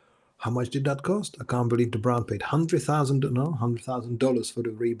go, how much did that cost? I can't believe the brand paid $100,000 for the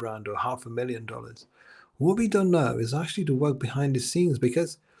rebrand, or $500,000. What we don't know is actually the work behind the scenes,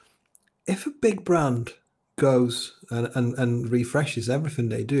 because if a big brand goes and refreshes everything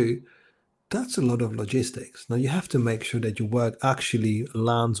they do, that's a lot of logistics. Now you have to make sure that your work actually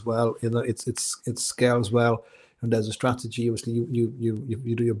lands well. It scales well, and there's a strategy. Obviously, you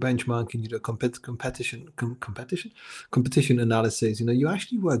do your benchmarking, you do competition analysis. You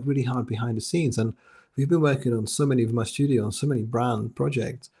actually work really hard behind the scenes, and we've been working on so many of my studio on so many brand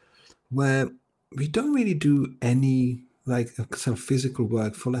projects where we don't really do any some physical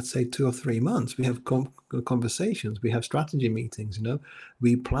work for, let's say, 2 or 3 months. We have conversations, we have strategy meetings,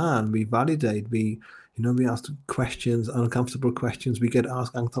 we plan, we validate, we ask questions, uncomfortable questions, we get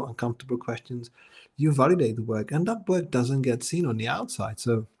asked uncomfortable questions. You validate the work, and that work doesn't get seen on the outside.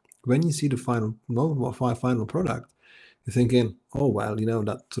 So when you see the final product, you're thinking, oh well,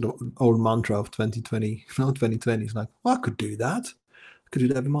 that sort of old mantra of 2020, 2020 is like, well, I could do that. Could do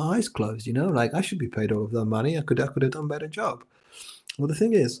that with my eyes closed, I should be paid all of that money. I could have done a better job. Well, the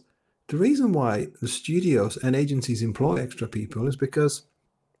thing is, the reason why the studios and agencies employ extra people is because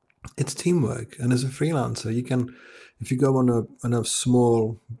it's teamwork. And as a freelancer, you can, if you go on a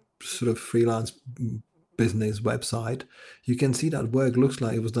small sort of freelance business website, you can see that work looks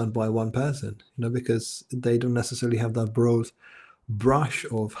like it was done by one person, because they don't necessarily have that broad brush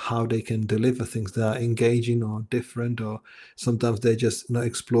of how they can deliver things that are engaging or different, or sometimes they just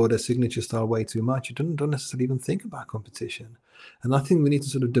explore their signature style way too much. You don't necessarily even think about competition. And I think we need to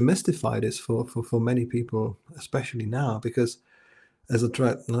sort of demystify this for many people, especially now, because as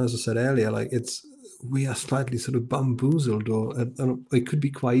I said earlier, we are slightly sort of bamboozled, or it could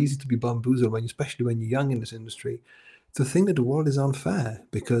be quite easy to be bamboozled especially when you're young in this industry, to think that the world is unfair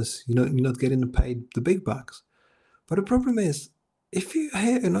because you're not getting paid the big bucks. But the problem is, if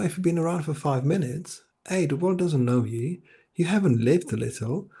you've been around for 5 minutes, hey, the world doesn't know you. You haven't lived a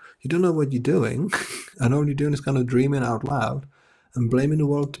little. You don't know what you're doing, and all you're doing is kind of dreaming out loud and blaming the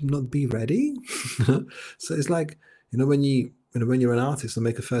world to not be ready. So it's like, when you're an artist and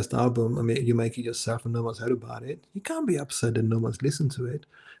make a first album, I mean, you make it yourself and no one's heard about it. You can't be upset that no one's listened to it,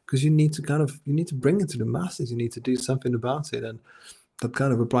 because you need to bring it to the masses. You need to do something about it, and that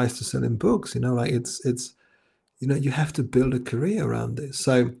kind of applies to selling books. you have to build a career around this.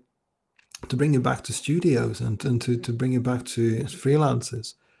 So to bring it back to studios and to bring it back to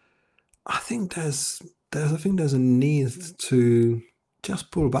freelancers, I think there's a need to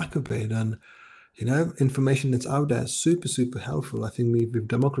just pull back a bit. And information that's out there is super, super helpful. I think we've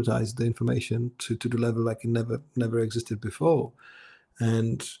democratized the information to the level like it never existed before.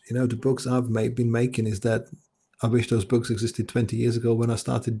 And the books I've been making is that I wish those books existed 20 years ago when I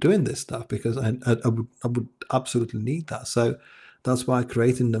started doing this stuff, because I would absolutely need that. So that's why I'm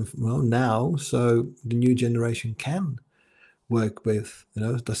creating them now, so the new generation can work with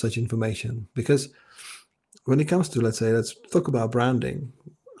such information. Because when it comes to, let's talk about branding,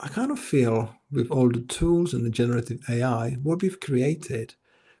 I kind of feel with all the tools and the generative AI, what we've kind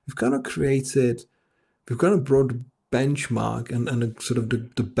of brought the benchmark and a sort of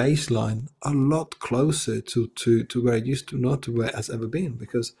the baseline a lot closer to where it used to, not to where it has ever been.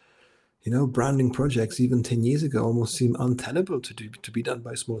 Because branding projects even 10 years ago almost seemed untenable to be done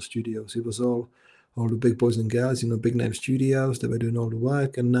by small studios. It was all the big boys and girls, big name studios that were doing all the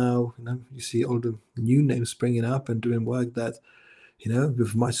work. And now you see all the new names springing up and doing work that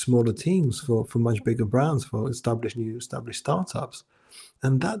with much smaller teams for much bigger brands, for established startups.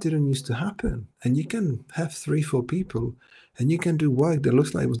 And that didn't used to happen. And you can have 3-4 people and you can do work that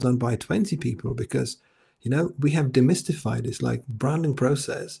looks like it was done by 20 people, because, we have demystified this. Like, branding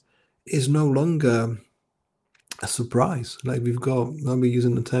process is no longer a surprise. Like, we're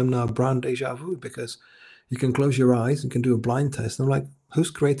using the term now, brand deja vu, because you can close your eyes and can do a blind test. And I'm like,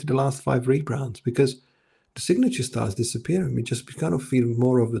 who's created the last 5 rebrands? Because the signature starts disappearing. We kind of feel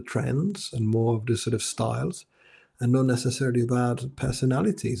more of the trends and more of the sort of styles, and not necessarily about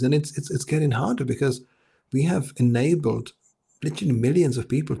personalities. And it's getting harder, because we have enabled literally millions of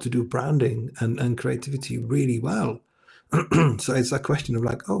people to do branding and creativity really well. So it's a question of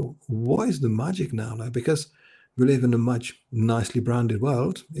like, oh, what is the magic now? Like, because we live in a much nicely branded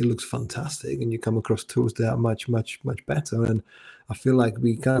world, it looks fantastic, and you come across tools that are much, much, much better. And I feel like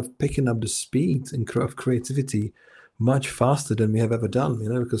we kind of picking up the speed of creativity much faster than we have ever done,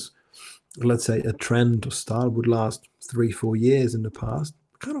 because let's say a trend or style would last 3-4 years in the past.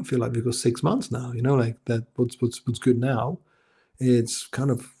 I kind of feel like we've got 6 months now, like that. What's good now, it's kind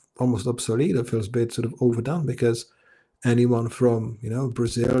of almost obsolete. It feels a bit sort of overdone, because anyone from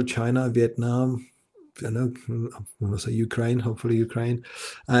Brazil, China, Vietnam, I'm going to say Ukraine, hopefully Ukraine,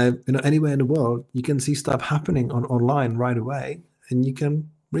 anywhere in the world, you can see stuff happening online right away, and you can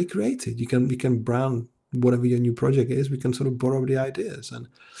recreate it. You can brand whatever your new project is. We can sort of borrow the ideas. And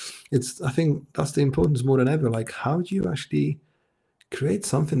I think that's the importance more than ever. Like, how do you actually create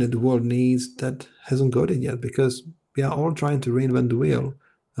something that the world needs that hasn't got it yet? Because we are all trying to reinvent the wheel,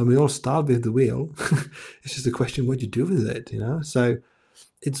 and we all start with the wheel. It's just a question what you do with it, So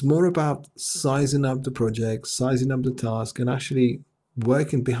it's more about sizing up the project, sizing up the task, and actually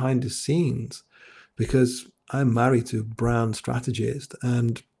working behind the scenes. Because I'm married to brand strategists,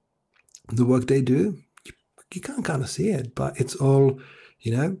 and the work they do, you can't kind of see it, but it's all,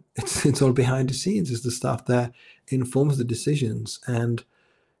 it's all behind the scenes. It's the stuff that informs the decisions. And,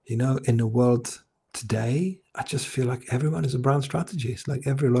 in the world today, I just feel like everyone is a brand strategist. Like,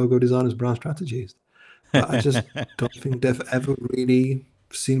 every logo designer is a brand strategist. But I just don't think they've ever really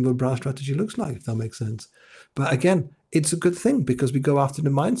seen what brand strategy looks like, if that makes sense. But again, it's a good thing, because we go after the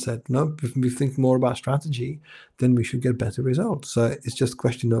mindset. If we think more about strategy, then we should get better results. So it's just a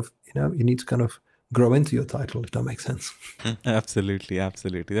question of, you need to kind of grow into your title, if that makes sense. Absolutely.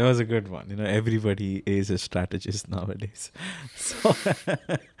 That was a good one. Everybody is a strategist nowadays. So,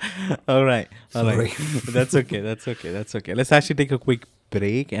 all right. That's okay. Let's actually take a quick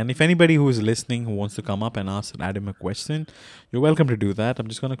break. And if anybody who is listening who wants to come up and ask Radim a question, you're welcome to do that. I'm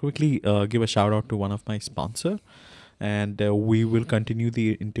just going to quickly give a shout out to one of my sponsors, and we will continue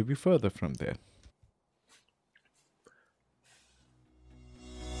the interview further from there.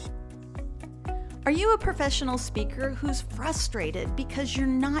 Are you a professional speaker who's frustrated because you're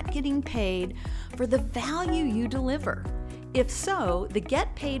not getting paid for the value you deliver? If so, the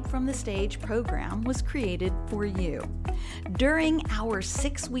Get Paid from the Stage program was created for you. During our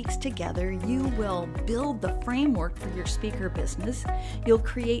 6 weeks together, you will build the framework for your speaker business. You'll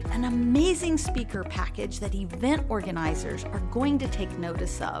create an amazing speaker package that event organizers are going to take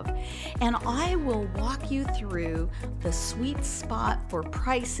notice of. And I will walk you through the sweet spot for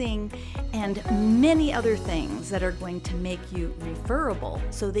pricing and many other things that are going to make you referable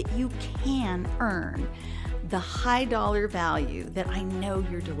so that you can earn the high dollar value that I know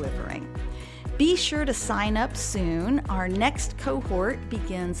you're delivering. Be sure to sign up soon. Our next cohort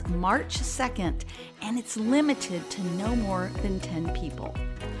begins March 2nd, and it's limited to no more than 10 people.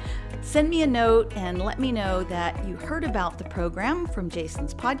 Send me a note and let me know that you heard about the program from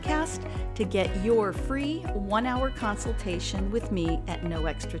Jason's podcast to get your free 1-hour consultation with me at no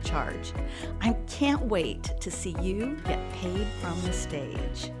extra charge. I can't wait to see you get paid from the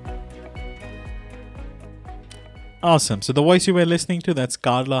stage. Awesome. So the voice you were listening to, that's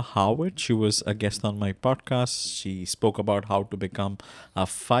Carla Howard. She was a guest on my podcast. She spoke about how to become a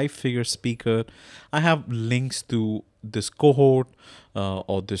 5-figure speaker. I have links to this cohort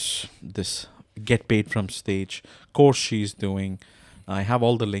or this Get Paid from Stage course she's doing. I have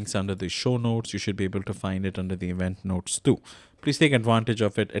all the links under the show notes. You should be able to find it under the event notes too. Please take advantage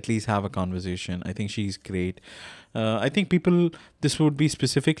of it. At least have a conversation. I think she's great. I think this would be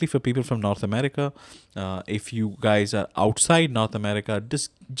specifically for people from North America. If you guys are outside North America,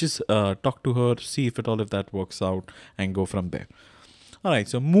 just talk to her, see if that works out, and go from there. All right,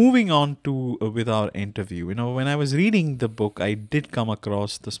 so moving on to with our interview. When I was reading the book, I did come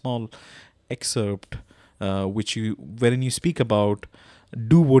across the small excerpt wherein you speak about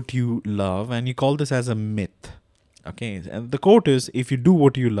do what you love, and you call this as a myth. Okay, and the quote is, if you do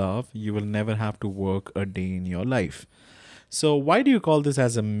what you love, you will never have to work a day in your life. So why do you call this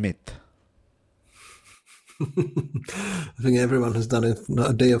as a myth? I think everyone has done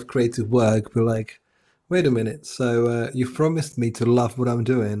a day of creative work. We're like, wait a minute. So you've promised me to love what I'm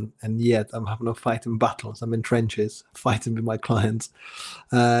doing, and yet I'm having to fight in battles. I'm in trenches fighting with my clients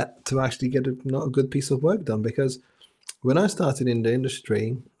to actually get not a good piece of work done. Because when I started in the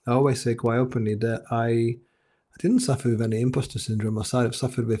industry, I always say quite openly that I didn't suffer with any imposter syndrome. I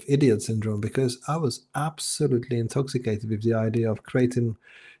suffered with idiot syndrome because I was absolutely intoxicated with the idea of creating,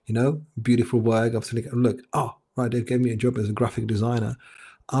 beautiful work. Of thinking, look, they gave me a job as a graphic designer.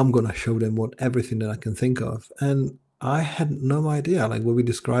 I'm going to show them everything that I can think of. And I had no idea, like what we're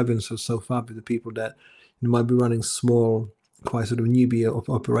describing so far with the people that might be running small, quite sort of newbie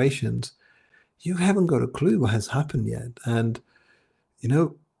operations. You haven't got a clue what has happened yet. And,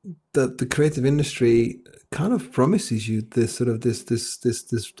 the creative industry kind of promises you this sort of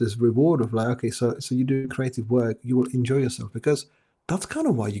this reward of like, okay, so you do creative work, you will enjoy yourself, because that's kind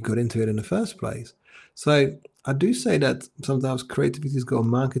of why you got into it in the first place. So I do say that sometimes creativity's got a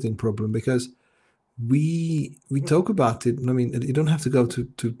marketing problem, because we talk about it. I mean, you don't have to go to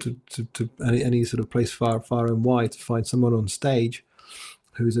any sort of place far and wide to find someone on stage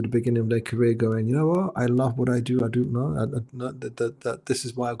who's at the beginning of their career going, you know what, I love what I do. I do know that this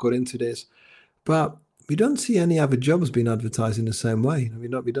is why I got into this. But we don't see any other jobs being advertised in the same way. We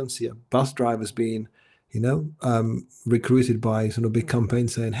don't see a bus drivers being, recruited by sort of big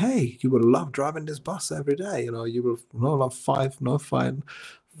campaigns saying, hey, you will love driving this bus every day. You will love fighting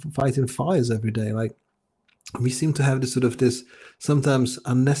fires every day. Like, we seem to have this sometimes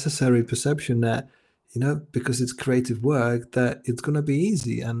unnecessary perception that, because it's creative work, that it's going to be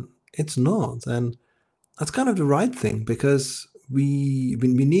easy, and it's not. And that's kind of the right thing, because we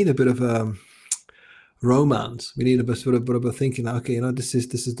need a bit of a romance. We need a bit of a thinking, okay, this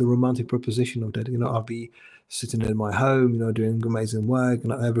is the romantic proposition of that. I'll be sitting in my home, doing amazing work,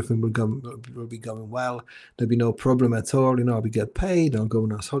 and everything will be going well. There'll be no problem at all. I'll be get paid. I'll go on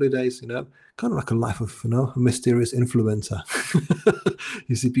nice holidays. Kind of like a life of a mysterious influencer.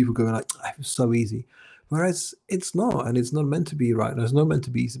 You see people going like, it's so easy, whereas it's not, and it's not meant to be right. It's not meant to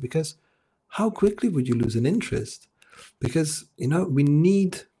be easy, because how quickly would you lose an interest? Because we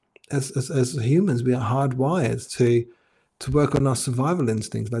need, as humans, we are hardwired to work on our survival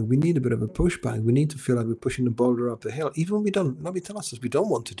instincts. Like, we need a bit of a pushback. We need to feel like we're pushing the boulder up the hill, even when we don't. Nobody tells us we don't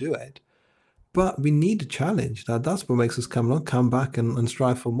want to do it, but we need a challenge. That's what makes us come back and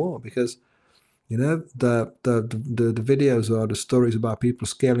strive for more. Because the videos or the stories about people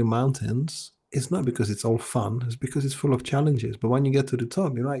scaling mountains, it's not because it's all fun. It's because it's full of challenges. But when you get to the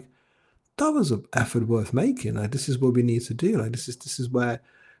top, you're like, that was an effort worth making. Like, this is what we need to do. Like, this is where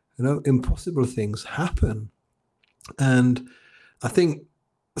impossible things happen. And I think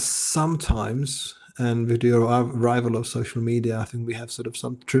sometimes, and with the arrival of social media, I think we have sort of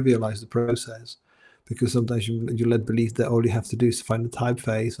trivialized the process, because sometimes you let believe that all you have to do is find a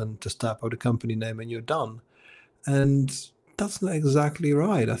typeface and just type out a company name and you're done. And that's not exactly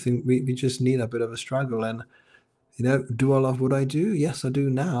right. I think we just need a bit of a struggle. And do I love what I do? Yes, I do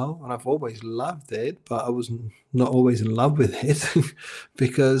now, and I've always loved it, but I was not always in love with it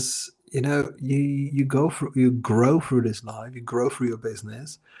because you grow through this life, you grow through your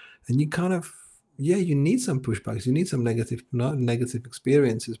business, and you kind of you need some pushbacks, you need some negative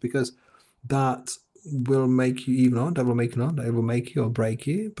experiences, because that will make you that will make you or break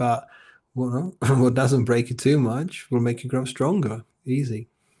you. But what doesn't break you too much will make you grow stronger. Easy.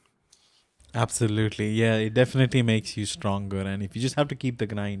 Absolutely. Yeah, it definitely makes you stronger. And if you just have to keep the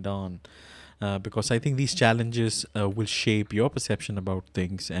grind on, because I think these challenges will shape your perception about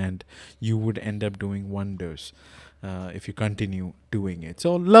things, and you would end up doing wonders if you continue doing it.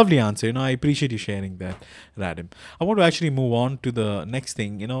 So, lovely answer. I appreciate you sharing that, Radim. I want to actually move on to the next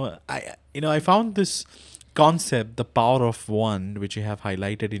thing. I found this concept, the power of one, which you have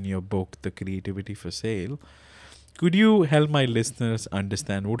highlighted in your book, The Creativity for Sale. Could you help my listeners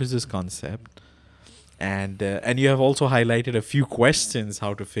understand what is this concept? And you have also highlighted a few questions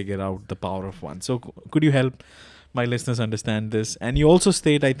how to figure out the power of one. So could you help my listeners understand this? And you also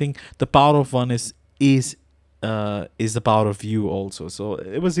state, I think, the power of one is the power of you also. So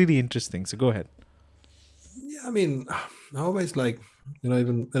it was really interesting. So go ahead. Yeah, I mean, I always like,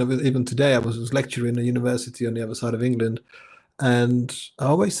 even today I was lecturing in a university on the other side of England, and I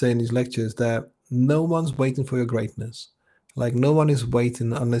always say in these lectures that no one's waiting for your greatness. Like no one is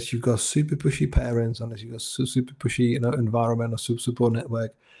waiting unless you've got super pushy parents, unless you've got super pushy, environment or super support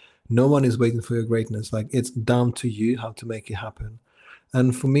network. No one is waiting for your greatness. Like it's down to you how to make it happen.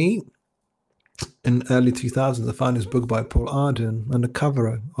 And for me, in early 2000s, I found this book by Paul Arden, and the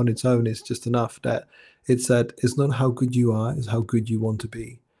cover on its own is just enough that it said, it's not how good you are, it's how good you want to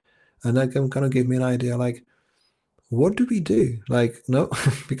be. And that kind of gave me an idea, like, what do we do? Like, no,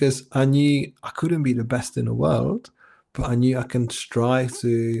 because I knew I couldn't be the best in the world, but I knew I can strive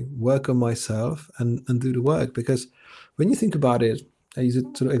to work on myself and do the work. Because when you think about it, I use a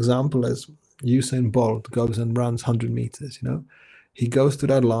sort of example as Usain Bolt goes and runs 100 meters, he goes to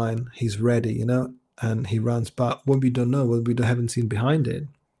that line, he's ready, and he runs. But what we don't know, what we haven't seen behind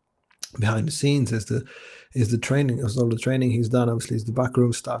the scenes is the training, is all the training he's done. Obviously, is the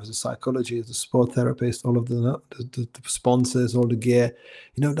backroom staff, is the psychology, is the sport therapist, all of the sponsors, all the gear.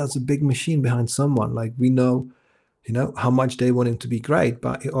 That's a big machine behind someone. Like we know, how much they want him to be great,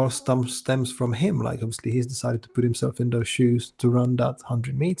 but it all stems from him. Like obviously, he's decided to put himself in those shoes to run that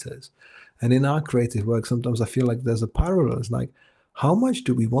 100 meters. And in our creative work, sometimes I feel like there's a parallel. It's like, how much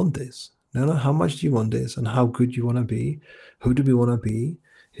do we want this? How much do you want this, and how good you want to be? Who do we want to be?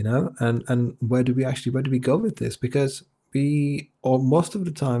 And where do we go with this? Because or most of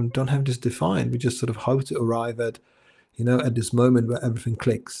the time, don't have this defined. We just sort of hope to arrive at this moment where everything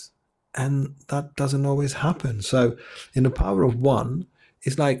clicks, and that doesn't always happen. So in the power of one,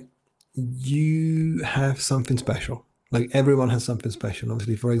 it's like you have something special. Like everyone has something special.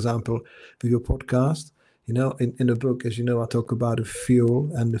 Obviously, for example, with your podcast, in the book, as you know, I talk about the fuel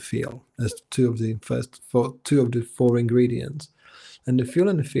and the feel as two of the four ingredients. And the fuel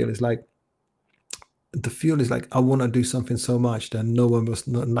and the feel is like, I want to do something so much that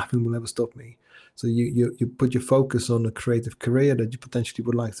nothing will ever stop me. So you put your focus on a creative career that you potentially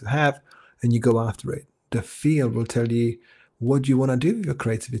would like to have, and you go after it. The feel will tell you what you want to do with your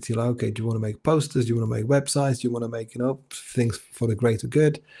creativity. Like, okay, do you want to make posters? Do you want to make websites? Do you want to make things for the greater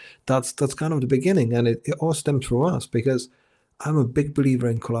good? That's kind of the beginning, and it all stems from us, because I'm a big believer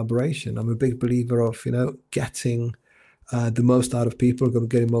in collaboration. I'm a big believer of getting the most out of people,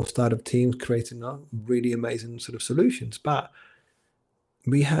 getting most out of teams, creating really amazing sort of solutions. But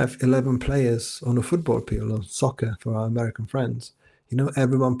we have 11 players on a football field, or soccer for our American friends.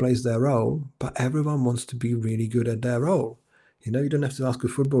 Everyone plays their role, but everyone wants to be really good at their role. You don't have to ask a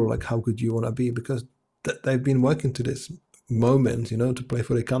footballer like how good you want to be, because they've been working to this moment, to play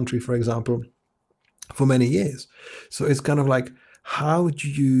for the country, for example, for many years. So it's kind of like, how do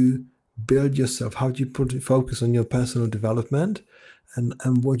you build yourself? How do you put focus on your personal development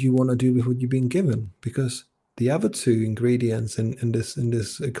and what you want to do with what you've been given? Because the other two ingredients in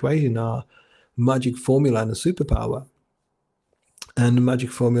this equation are magic formula and a superpower. And the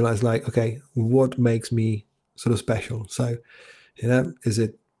magic formula is like, okay, what makes me sort of special? So, is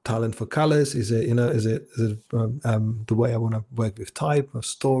it talent for colors? Is it, the way I want to work with type or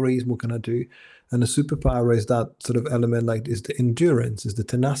stories? What can I do? And the superpower is that sort of element, like is the endurance, is the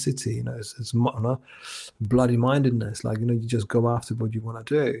tenacity, it's bloody mindedness. Like, you just go after what you want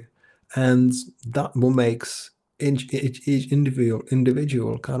to do. And that what makes each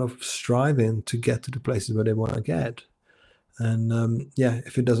individual kind of striving to get to the places where they want to get. And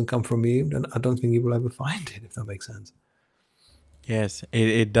if it doesn't come from you, then I don't think you will ever find it, if that makes sense. Yes,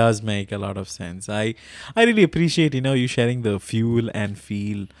 it does make a lot of sense. I really appreciate, you sharing the fuel and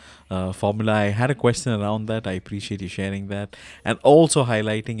feel formula. I had a question around that. I appreciate you sharing that. And also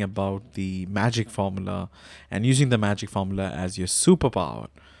highlighting about the magic formula and using the magic formula as your superpower.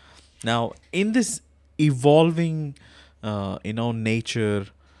 Now, in this evolving,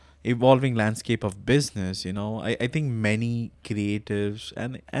 evolving landscape of business, I think many creatives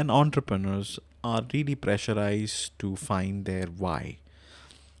and entrepreneurs are really pressurized to find their why.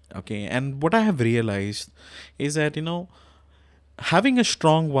 Okay, and what I have realized is that, having a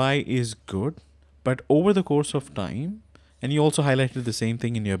strong why is good, but over the course of time, and you also highlighted the same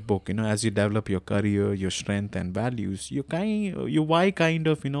thing in your book, as you develop your career, your strength and values, your why kind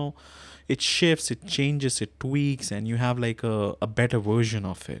of, it shifts, it changes, it tweaks, and you have like a better version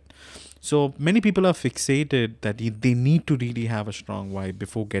of it. So many people are fixated that they need to really have a strong why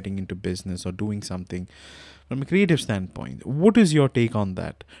before getting into business or doing something from a creative standpoint. What is your take on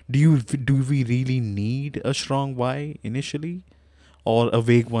that? Do we really need a strong why initially, or a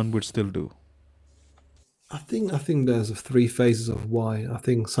vague one would still do? I think there's 3 phases of why. I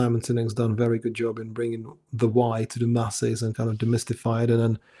think Simon Sinek's done a very good job in bringing the why to the masses and kind of demystify it, and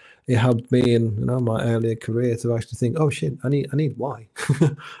then it helped me in my earlier career to actually think, oh shit, I need why.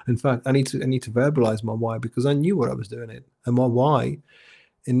 In fact, I need to verbalize my why, because I knew what I was doing it, and my why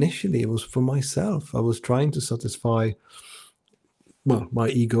initially was for myself. I was trying to satisfy my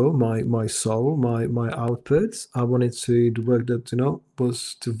ego, my soul, my outputs. I wanted to the work that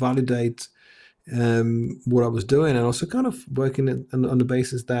was to validate what I was doing, and also kind of working on the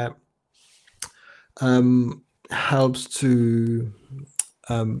basis that helps to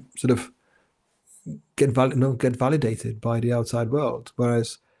sort of get validated by the outside world.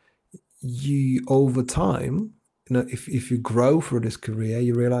 Whereas you, over time, if you grow through this career,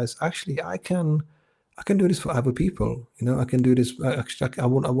 you realize, actually I can do this for other people. I can do this. I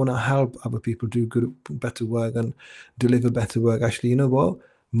want to help other people do better work and deliver better work. Actually, you know what?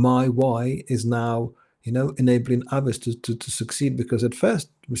 My why is now, enabling others to succeed, because at first,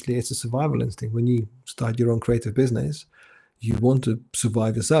 obviously, it's a survival instinct. When you start your own creative business, you want to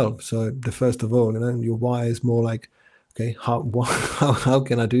survive yourself. So the first of all, your why is more like, okay, how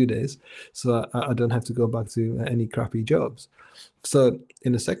can I do this so I don't have to go back to any crappy jobs? So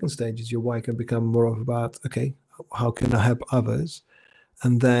in the second stage, your why can become more of about, okay, how can I help others?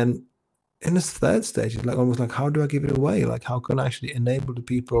 And then in this third stage, it's like almost like, how do I give it away? Like, how can I actually enable the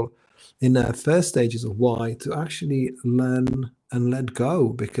people in their first stages of why to actually learn and let go?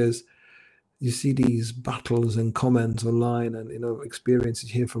 Because you see these battles and comments online, and experiences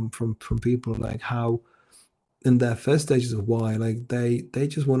here from people, like how in their first stages of why, like they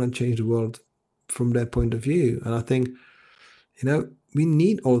just want to change the world from their point of view. And I think we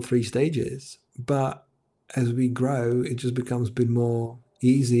need all 3 stages, but as we grow, it just becomes a bit more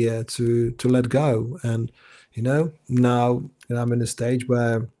easier to let go. And now I'm in a stage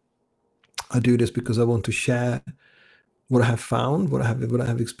where I do this because I want to share what I have found, what I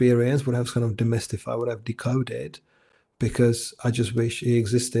have experienced, what I have kind of demystified, what I've decoded, because I just wish it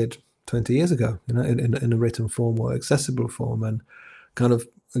existed 20 years ago, in a written form or accessible form, and kind of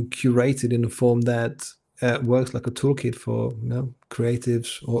curated in a form that works like a toolkit for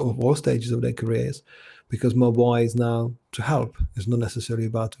creatives of all stages of their careers. Because my why is now to help. It's not necessarily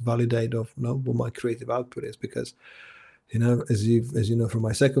about to validate what my creative output is, because as you know from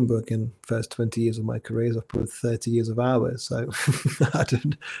my second book, in first 20 years of my career, I've put 30 years of hours. So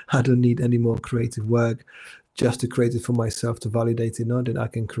I don't need any more creative work just to create it for myself, to validate it. That I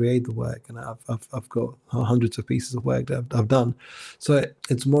can create the work, and I've got hundreds of pieces of work that I've done. So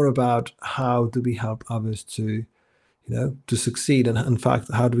it's more about, how do we help others to to succeed, and in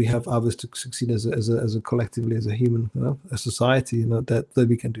fact, how do we have others to succeed as a collectively, as a human, a society, that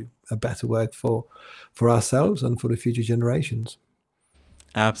we can do a better work for ourselves and for the future generations.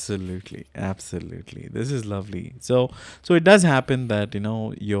 Absolutely, absolutely. This is lovely. So it does happen that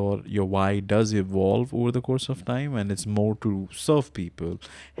your why does evolve over the course of time, and it's more to serve people,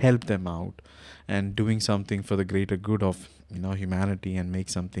 help them out, and doing something for the greater good of humanity, and make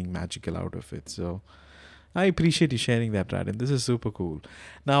something magical out of it. So I appreciate you sharing that, Radim. This is super cool.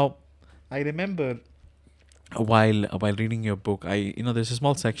 Now, I remember while reading your book, there's a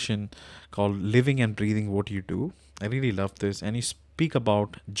small section called "Living and Breathing What You Do." I really love this, and you speak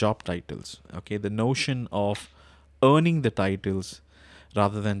about job titles. Okay, the notion of earning the titles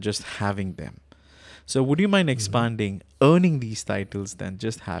rather than just having them. So, would you mind expanding earning these titles than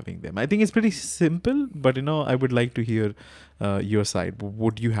just having them? I think it's pretty simple, but I would like to hear your side.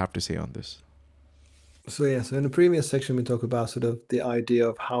 What do you have to say on this? So in the previous section, we talk about sort of the idea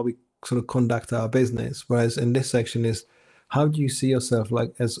of how we sort of conduct our business, whereas in this section is, how do you see yourself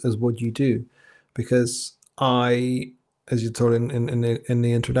like as what you do? Because as you told in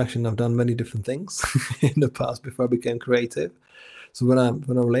the introduction, I've done many different things in the past before I became creative. So when I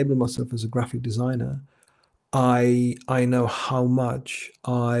labeled myself as a graphic designer, I know how much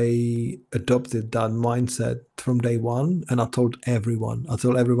I adopted that mindset from day one, and I told everyone. I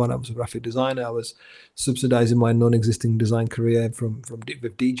was a graphic designer. I was subsidizing my non-existing design career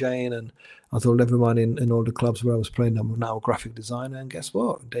with DJing, and I told everyone in all the clubs where I was playing, I'm now a graphic designer. And guess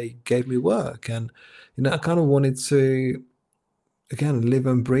what? They gave me work, and I kind of wanted to again live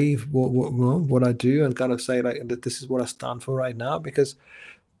and breathe what I do, and kind of say like that this is what I stand for right now, because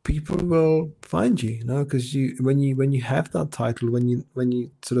people will find you, because when you have that title, when you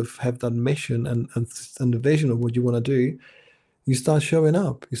sort of have that mission and the vision of what you want to do, you start showing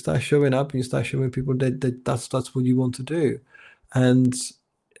up. And you start showing people that's what you want to do. And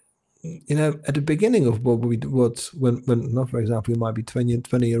at the beginning of when not, for example, you might be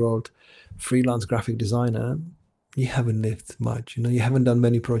 20-year-old freelance graphic designer, you haven't lived much. You haven't done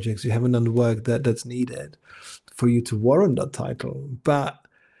many projects. You haven't done the work that's needed for you to warrant that title. But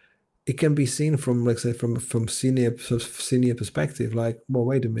it can be seen from, let's say, from senior perspective, like, well,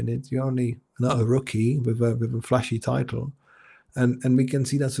 wait a minute, you're only not a rookie with a flashy title, and we can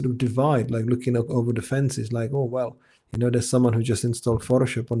see that sort of divide, like looking over the fences, like, oh well, there's someone who just installed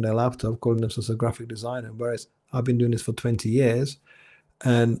Photoshop on their laptop, calling themselves a graphic designer, whereas I've been doing this for 20 years,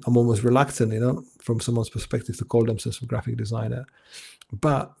 and I'm almost reluctant, from someone's perspective, to call themselves a graphic designer.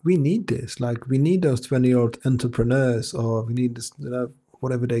 But we need this, like we need those 20-year-old entrepreneurs, or we need this,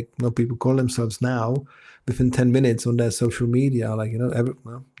 whatever people call themselves now, within 10 minutes on their social media, like,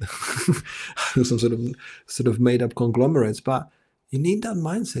 some sort of made up conglomerates. But you need that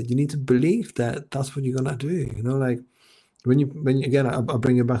mindset. You need to believe that that's what you're gonna do. Like when you again, I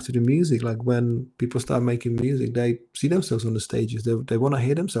bring it back to the music. Like when people start making music, they see themselves on the stages. They want to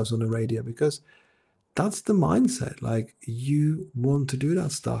hear themselves on the radio, because that's the mindset. Like you want to do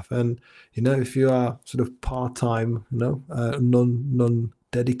that stuff. And if you are sort of part-time,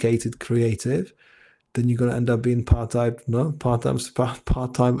 non-dedicated creative, then you're going to end up being part-time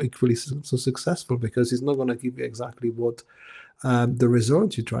equally so successful, because it's not going to give you exactly what the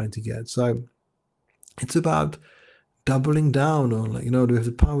results you're trying to get. So it's about doubling down on,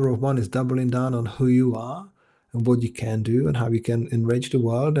 the power of one is doubling down on who you are and what you can do and how you can enrich the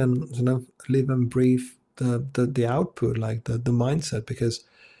world, and live and breathe the output, like the mindset, because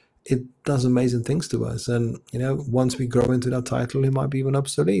it does amazing things to us. And once we grow into that title, it might be even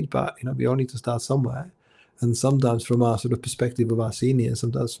obsolete, but we all need to start somewhere. And sometimes from our sort of perspective of our seniors,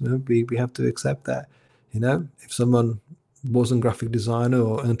 sometimes we have to accept that if someone wasn't graphic designer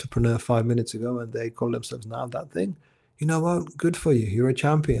or entrepreneur 5 minutes ago and they call themselves now that thing, what, good for you, you're a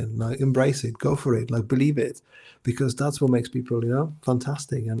champion. Like embrace it, go for it, like believe it, because that's what makes people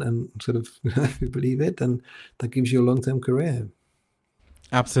fantastic, and sort of if you believe it, and that gives you a long-term career.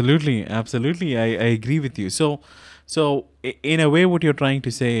 Absolutely. I agree with you. So in a way, what you're trying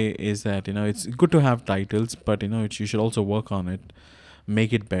to say is that it's good to have titles, but you should also work on it,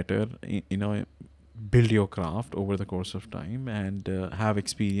 make it better, build your craft over the course of time, and have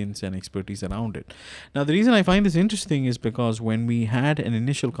experience and expertise around it. Now, the reason I find this interesting is because when we had an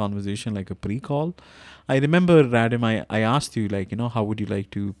initial conversation, like a pre-call, I remember, Radim, I asked you, like, how would you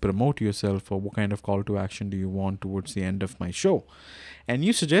like to promote yourself, or what kind of call to action do you want towards the end of my show? And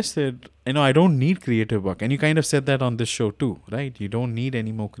you suggested, I don't need creative work. And you kind of said that on this show too, right? You don't need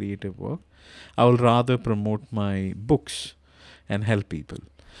any more creative work. I will rather promote my books and help people.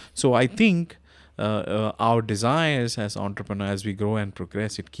 So I think our desires as entrepreneurs, as we grow and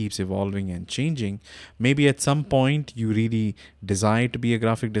progress, it keeps evolving and changing. Maybe at some point you really desired to be a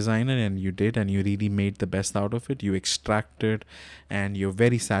graphic designer, and you did, and you really made the best out of it. You extracted, and you're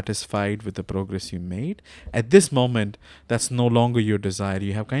very satisfied with the progress you made. At this moment, that's no longer your desire.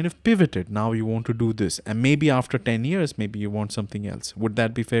 You have kind of pivoted. Now you want to do this, and maybe after 10 years, maybe you want something else. Would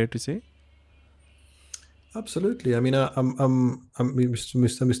that be fair to say? Absolutely. I mean, we're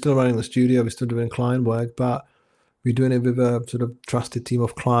still running the studio, we're still doing client work, but we're doing it with a sort of trusted team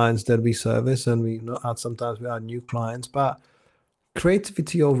of clients that we service, and sometimes we add new clients. But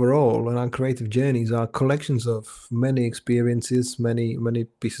creativity overall, and our creative journeys are collections of many experiences, many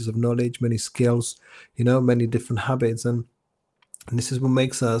pieces of knowledge, many skills, many different habits, and this is what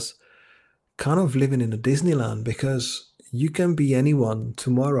makes us kind of living in a Disneyland, because you can be anyone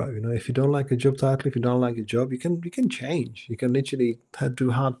tomorrow. If you don't like a job title, if you don't like a job, you can change. You can literally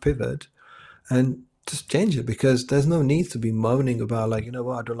do hard pivot and just change it, because there's no need to be moaning about, like,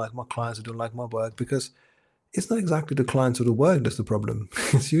 what, I don't like my clients, I don't like my work, because it's not exactly the clients or the work that's the problem.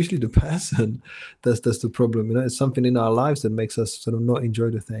 It's usually the person that's the problem. It's something in our lives that makes us sort of not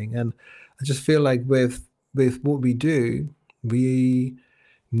enjoy the thing. And I just feel like with what we do, we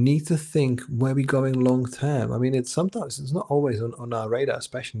need to think where we're going long term. I mean, it's not always on our radar,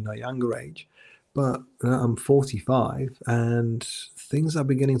 especially in our younger age. But I'm 45 and things are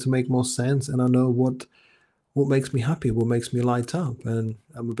beginning to make more sense, and I know what makes me happy, what makes me light up. And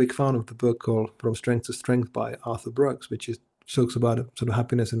I'm a big fan of the book called From Strength to Strength by Arthur Brooks, which is talks about sort of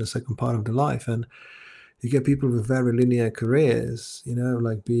happiness in the second part of the life. And you get people with very linear careers,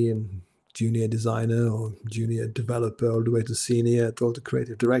 like being junior designer or junior developer all the way to senior, all to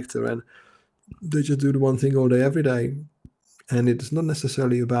creative director, and they just do the one thing all day, every day. And it's not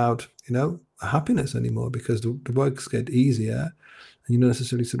necessarily about, happiness anymore, because the works get easier and you're not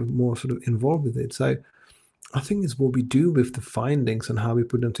necessarily more involved with it. So I think it's what we do with the findings and how we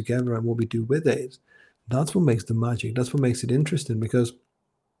put them together and what we do with it. That's what makes the magic. That's what makes it interesting, because,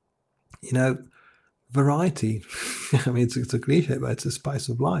 variety, I mean, it's a cliche, but it's a spice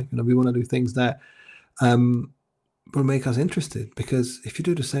of life. We want to do things that will make us interested, because if you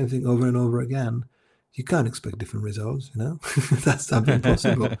do the same thing over and over again, you can't expect different results, that's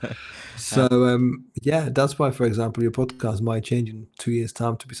impossible. So that's why, for example, your podcast might change in 2 years'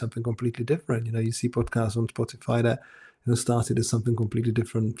 time to be something completely different. You see podcasts on Spotify that started as something completely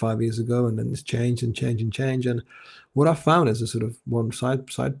different 5 years ago, and then it's changed and changed and changed. And what I found as a sort of one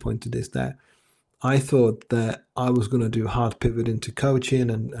side point to this, that I thought that I was going to do hard pivot into coaching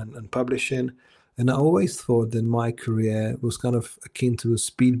and publishing. And I always thought that my career was kind of akin to a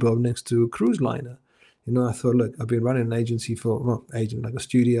speedboat next to a cruise liner. I thought, look, I've been running an agency like a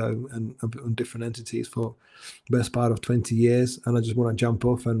studio and on different entities for the best part of 20 years. And I just want to jump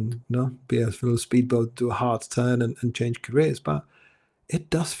off and, be a little speedboat, do a hard turn and change careers. But it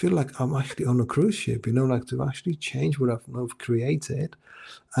does feel like I'm actually on a cruise ship, like to actually change what I've created.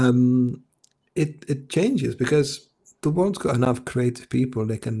 It changes, because the world's got enough creative people,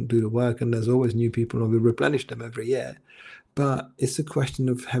 they can do the work, and there's always new people, and we replenish them every year. But it's a question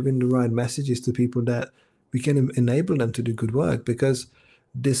of having the right messages to people that we can enable them to do good work, because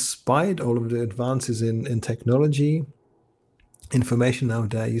despite all of the advances in technology, information out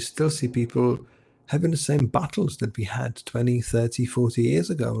there, you still see people having the same battles that we had 20, 30, 40 years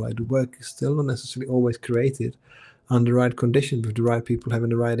ago. Like, the work is still not necessarily always created under the right conditions, with the right people having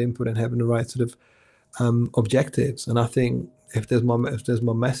the right input and having the right sort of objectives. And I think if there's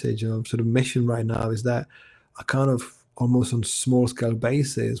my message or sort of mission right now, is that I kind of almost on small scale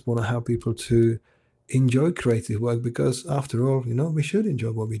basis want to help people to enjoy creative work, because after all, we should enjoy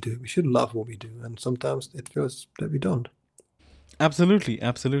what we do. We should love what we do. And sometimes it feels that we don't.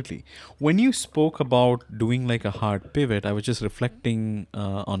 Absolutely. When you spoke about doing like a hard pivot, I was just reflecting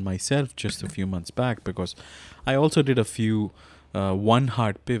on myself just a few months back, because I also did a few one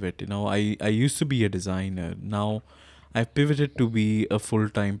hard pivot. I used to be a designer. Now I've pivoted to be a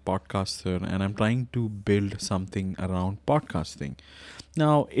full-time podcaster, and I'm trying to build something around podcasting.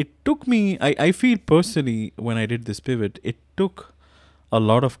 Now, it took me, I feel personally, when I did this pivot, it took a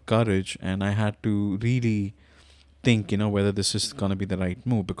lot of courage, and I had to really think, whether this is going to be the right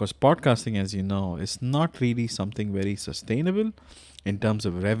move, because podcasting, as you know, is not really something very sustainable in terms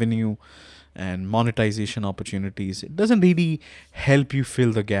of revenue and monetization opportunities. It doesn't really help you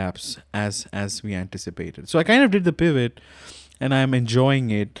fill the gaps as we anticipated. So I kind of did the pivot, and I'm enjoying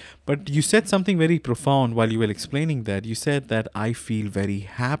it. But you said something very profound while you were explaining that. You said that I feel very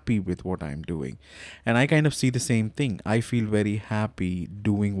happy with what I'm doing. And I kind of see the same thing. I feel very happy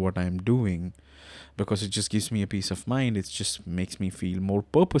doing what I'm doing, because it just gives me a peace of mind. It just makes me feel more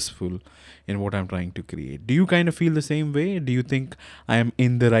purposeful in what I'm trying to create. Do you kind of feel the same way? Do you think I am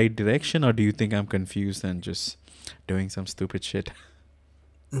in the right direction, or do you think I'm confused and just doing some stupid shit?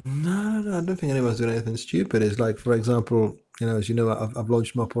 No, I don't think anyone's doing anything stupid. It's like, for example, as you know, I've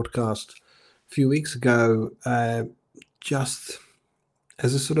launched my podcast a few weeks ago, just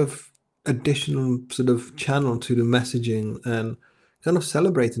as a sort of additional sort of channel to the messaging and kind of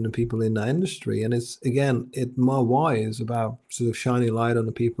celebrating the people in the industry. And it's, again, my why is about sort of shining light on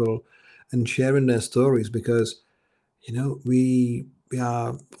the people and sharing their stories, because, we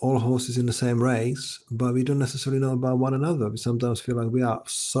are all horses in the same race, but we don't necessarily know about one another. We sometimes feel like we are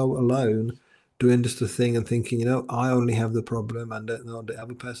so alone doing just the thing and thinking, I only have the problem, and the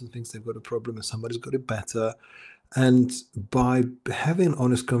other person thinks they've got a problem and somebody's got it better. And by having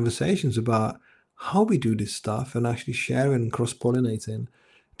honest conversations about how we do this stuff and actually sharing and cross-pollinating,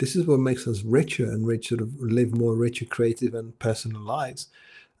 this is what makes us richer and sort of live more richer, creative and personal lives.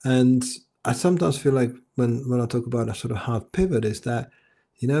 And I sometimes feel like when I talk about a sort of hard pivot, is that,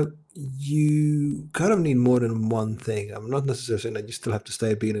 you kind of need more than one thing. I'm not necessarily saying that you still have to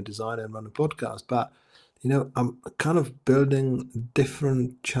stay being a designer and run a podcast, but, I'm kind of building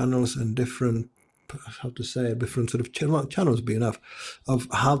different channels and different sort of channels be enough, of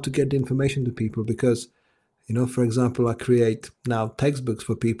how to get the information to people, because For example, I create now textbooks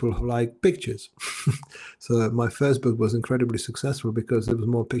for people who like pictures. So my first book was incredibly successful because there was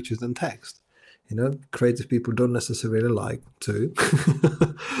more pictures than text. Creative people don't necessarily like to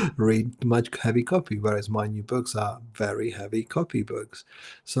read much heavy copy, whereas my new books are very heavy copy books.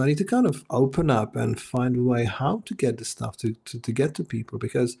 So I need to kind of open up and find a way how to get this stuff to get to people,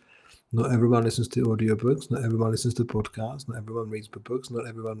 because not everyone listens to audiobooks, not everyone listens to podcasts, not everyone reads books, not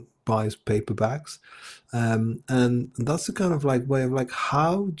everyone buys paperbacks. And that's the kind of way of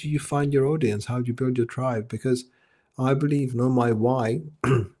how do you find your audience? How do you build your tribe? Because I believe, my why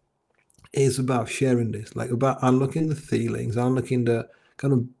is about sharing this, about unlocking the feelings, unlocking the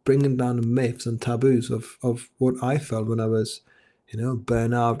kind of bringing down the myths and taboos of what I felt when I was,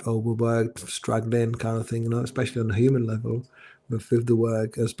 burnout, overworked, struggling kind of thing, especially on a human level with the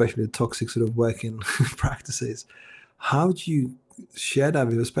work, especially the toxic sort of working practices. How do you share that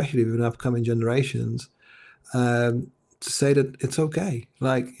with, especially with upcoming generations, to say that it's okay?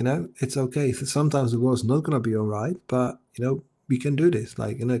 It's okay. Sometimes the world's not going to be all right, but, we can do this,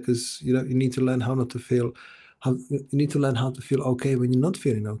 because, you need to learn how not to feel, you need to learn how to feel okay when you're not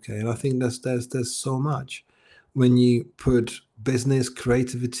feeling okay. And I think there's so much when you put business,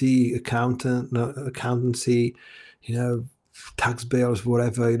 creativity, accountancy, tax bills,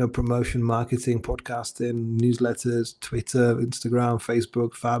 whatever, promotion, marketing, podcasting, newsletters, Twitter, Instagram,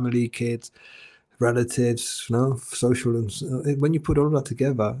 Facebook, family, kids, relatives, social. When you put all that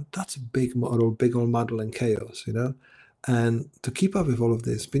together, that's a big old muddle and chaos, And to keep up with all of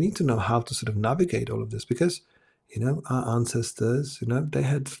this, we need to know how to sort of navigate all of this, because, our ancestors, they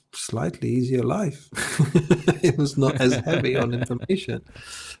had slightly easier life. It was not as heavy on information.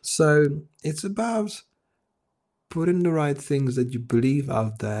 So it's about putting the right things that you believe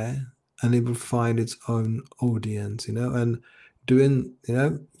out there, and it will find its own audience, and doing,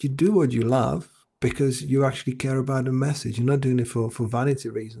 you do what you love because you actually care about the message. You're not doing it for vanity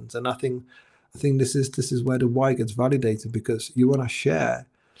reasons. And I think this is where the why gets validated, because you want to share,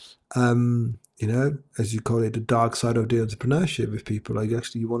 as you call it, the dark side of the entrepreneurship with people.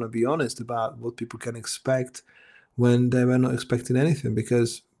 You want to be honest about what people can expect when they were not expecting anything,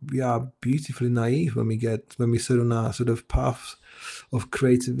 because we are beautifully naive when we sit on our sort of path of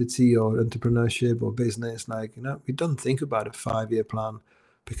creativity or entrepreneurship or business. We don't think about a 5-year plan,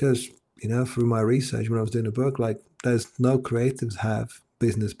 because, through my research when I was doing the book, there's no creatives have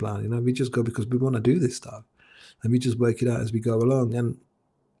business plan. We just go because we want to do this stuff, and we just work it out as we go along. And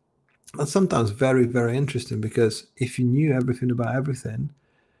that's sometimes very, very interesting, because if you knew everything about everything,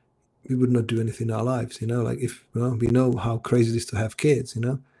 we would not do anything in our lives. If we know how crazy it is to have kids,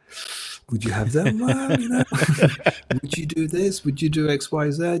 would you have them? Well, would you do this? Would you do X, Y,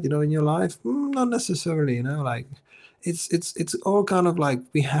 Z? In your life, not necessarily. It's all kind of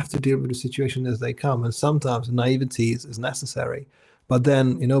we have to deal with the situation as they come, and sometimes naivety is necessary. But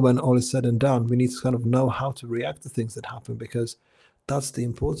then, when all is said and done, we need to kind of know how to react to things that happen, because that's the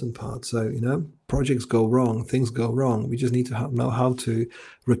important part. So, projects go wrong, things go wrong. We just need to know how to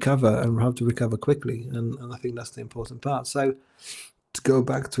recover, and how to recover quickly. And I think that's the important part. So to go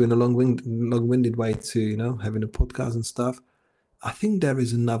back to in a long-winded way to, having a podcast and stuff, I think there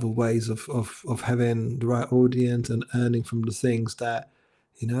is another ways of having the right audience and earning from the things that,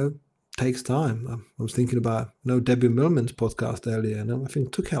 takes time. I was thinking about, Debbie Millman's podcast earlier, and I think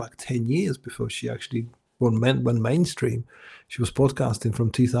it took her 10 years before she actually went mainstream. She was podcasting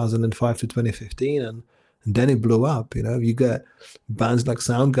from 2005 to 2015, and then it blew up. You get bands like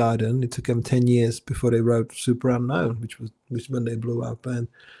Soundgarden. It took them 10 years before they wrote Super Unknown, which when they blew up. And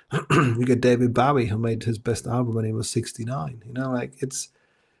you get David Bowie, who made his best album when he was 69.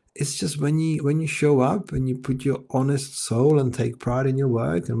 It's just when you show up and you put your honest soul and take pride in your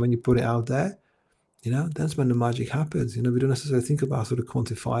work, and when you put it out there, that's when the magic happens. We don't necessarily think about sort of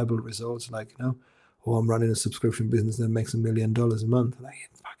quantifiable results, I'm running a subscription business that makes $1 million a month.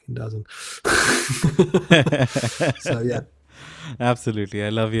 It fucking doesn't. So, yeah. Absolutely. I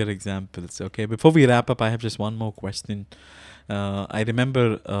love your examples. Okay. Before we wrap up, I have just one more question. I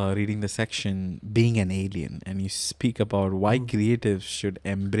remember reading the section Being an Alien, and you speak about why creatives should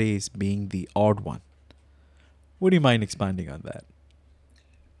embrace being the odd one. Would you mind expanding on that?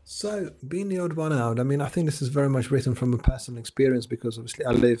 So, being the odd one out, I think this is very much written from a personal experience, because obviously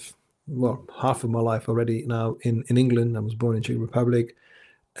I live, half of my life already now in England. I was born in Czech Republic,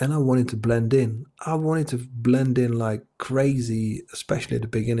 and I wanted to blend in. I wanted to blend in like crazy, especially at the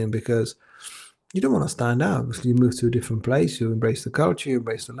beginning, because you don't want to stand out. Obviously, you move to a different place, you embrace the culture, you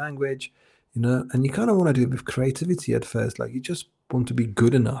embrace the language, and you kind of want to do it with creativity at first. You just want to be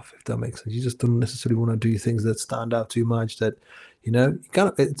good enough, if that makes sense. You just don't necessarily want to do things that stand out too much. That,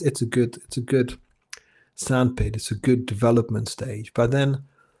 it's a good sandpit. It's a good development stage. But then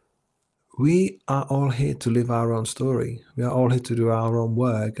we are all here to live our own story. We are all here to do our own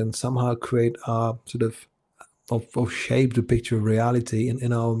work and somehow create our sort of or shape the picture of reality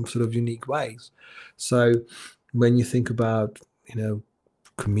in our own sort of unique ways. So when you think about,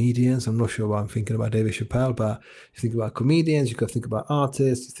 comedians, I'm not sure why I'm thinking about David Chappelle, but you think about comedians, you can think about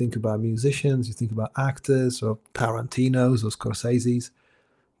artists, you think about musicians, you think about actors or Tarantinos or Scorsese's.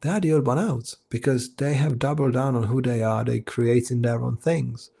 They are the odd one out because they have doubled down on who they are. They're creating their own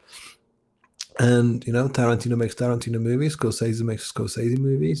things. And, Tarantino makes Tarantino movies, Scorsese makes Scorsese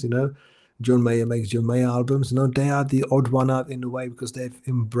movies, John Mayer makes John Mayer albums. They are the odd one out in a way because they've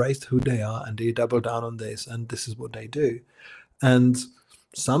embraced who they are and they double down on this, and this is what they do. And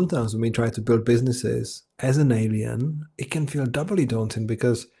sometimes when we try to build businesses as an alien, it can feel doubly daunting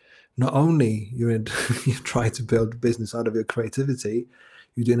because not only you try to build a business out of your creativity,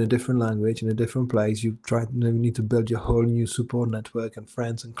 you do it in a different language, in a different place. You need to build your whole new support network and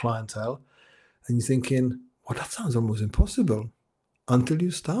friends and clientele. And you're thinking, well, that sounds almost impossible until you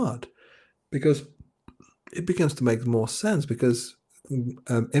start. Because it begins to make more sense because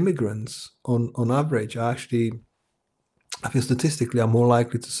immigrants on average are actually, I think statistically, are more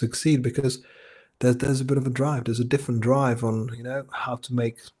likely to succeed because there's a bit of a drive. There's a different drive on, how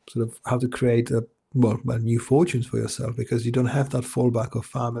to create new fortunes for yourself because you don't have that fallback of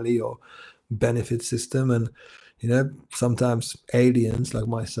family or benefit system. And, sometimes aliens like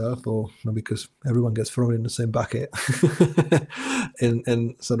myself, or because everyone gets thrown in the same bucket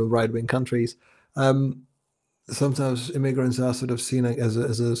in sort of right-wing countries, sometimes immigrants are sort of seen as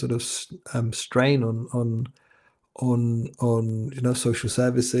a sort of strain on social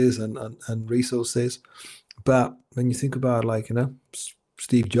services and resources. But when you think about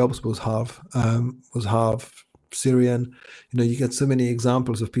Steve Jobs was half Syrian, you get so many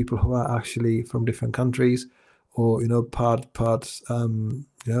examples of people who are actually from different countries, or parts half,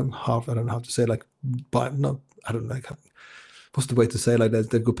 I don't know how to say, but no, I don't know, what's the way to say,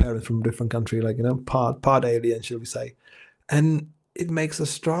 they've got parents from a different country, part alien, shall we say. And it makes us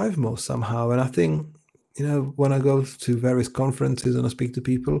strive more somehow. And I think, when I go to various conferences and I speak to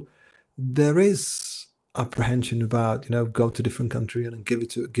people, there is apprehension about, go to a different country and giving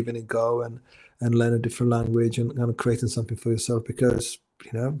it a go and learn a different language and kind of creating something for yourself because,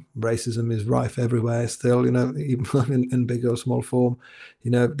 racism is rife everywhere still, even in big or small form.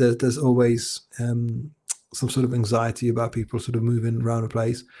 There's always some sort of anxiety about people sort of moving around a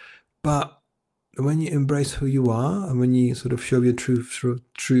place. But when you embrace who you are and when you sort of show your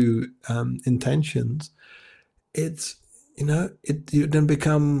true intentions, it's, you then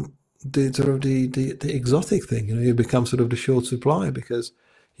become the sort of the exotic thing. You become sort of the short supply because,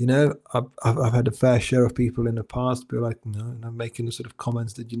 I've had a fair share of people in the past be like, making the sort of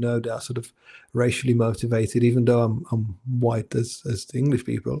comments that, they are sort of racially motivated, even though I'm white as the English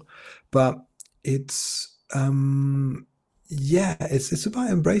people. But it's, it's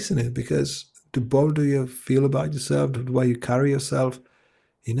about embracing it because the bolder you feel about yourself, the way you carry yourself,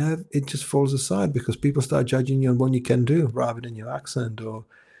 it just falls aside because people start judging you on what you can do rather than your accent or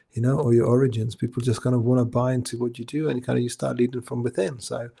your origins. People just kind of want to buy into what you do, and you start leading from within.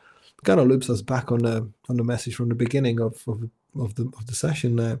 So it kind of loops us back on the message from the beginning of the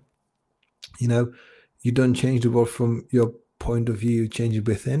session there. You don't change the world from your point of view, you change it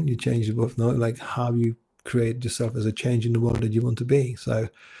within, you change the world, how you create yourself as a change in the world that you want to be. So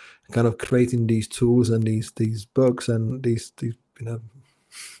kind of creating these tools and these books and these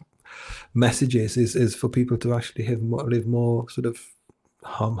messages is for people to actually live more sort of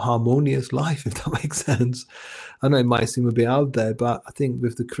harmonious life, if that makes sense. I know it might seem a bit out there, but I think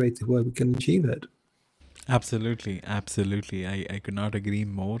with the creative work we can achieve it. Absolutely. I could not agree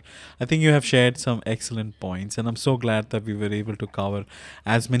more. I think you have shared some excellent points, and I'm so glad that we were able to cover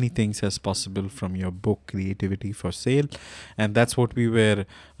as many things as possible from your book, Creativity for Sale. And that's what we were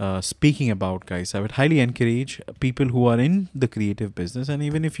speaking about, guys. I would highly encourage people who are in the creative business, and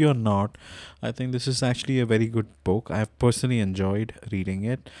even if you're not, I think this is actually a very good book. I have personally enjoyed reading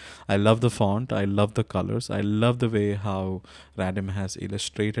it. I love the font. I love the colors. I love the way how Radim has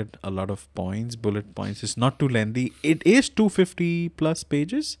illustrated a lot of points, bullet points. It's not too lengthy. It is 250 plus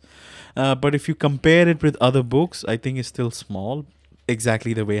pages, but if you compare it with other books, I think it's still small.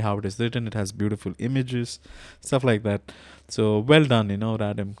 Exactly the way how it is written. It has beautiful images, stuff like that. So well done,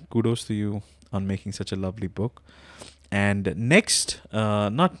 Radim. Kudos to you on making such a lovely book. And next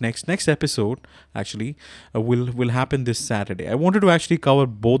episode actually will happen this Saturday. I wanted to actually cover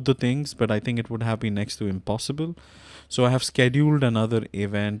both the things, but I think it would have been next to impossible. So I have scheduled another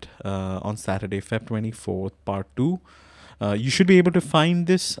event on Saturday, Feb 24th, part 2. You should be able to find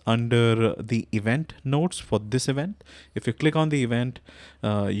this under the event notes for this event. If you click on the event,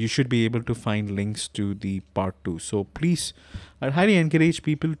 you should be able to find links to the part 2. So please, I'd highly encourage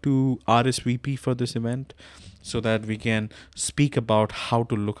people to RSVP for this event so that we can speak about how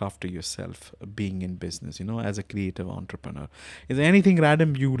to look after yourself being in business, as a creative entrepreneur. Is there anything,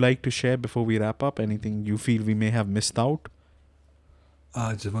 Radim, you would like to share before we wrap up? Anything you feel we may have missed out?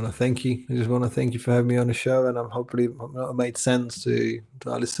 I just want to thank you. I just want to thank you for having me on the show, and hopefully it made sense to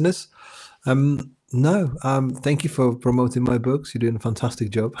our listeners. Thank you for promoting my books. You're doing a fantastic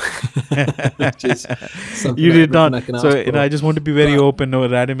job. You did not. So I just want to be very open. No,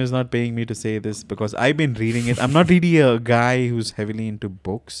 Radim is not paying me to say this because I've been reading it. I'm not really a guy who's heavily into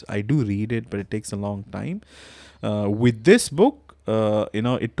books. I do read it, but it takes a long time. With this book,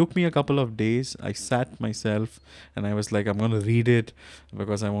 it took me a couple of days. I sat myself and I was like, I'm going to read it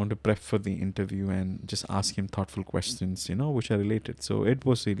because I want to prep for the interview and just ask him thoughtful questions, which are related. So it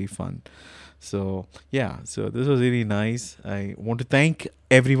was really fun. So this was really nice. I want to thank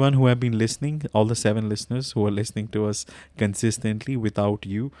everyone who have been listening, all the 7 listeners who are listening to us consistently. Without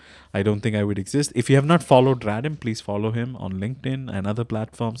you, I don't think I would exist. If you have not followed Radim, please follow him on LinkedIn and other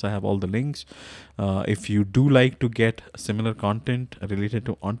platforms. I have all the links. If you do like to get similar content related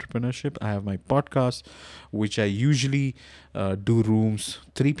to entrepreneurship, I have my podcast, which I usually do rooms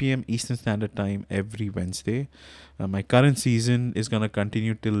 3 p.m. Eastern Standard Time every Wednesday. My current season is going to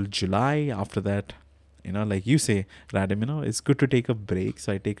continue till July. After that, like you say, Radim, it's good to take a break.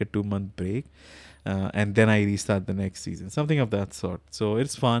 So I take a 2-month break and then I restart the next season, something of that sort. So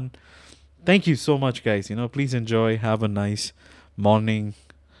it's fun. Thank you so much, guys. Please enjoy. Have a nice morning,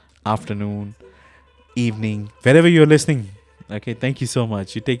 afternoon, evening, wherever you're listening. Okay, thank you so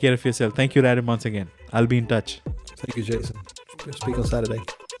much. You take care of yourself. Thank you, Radim, once again. I'll be in touch. Thank you, Jason. Speak on Saturday.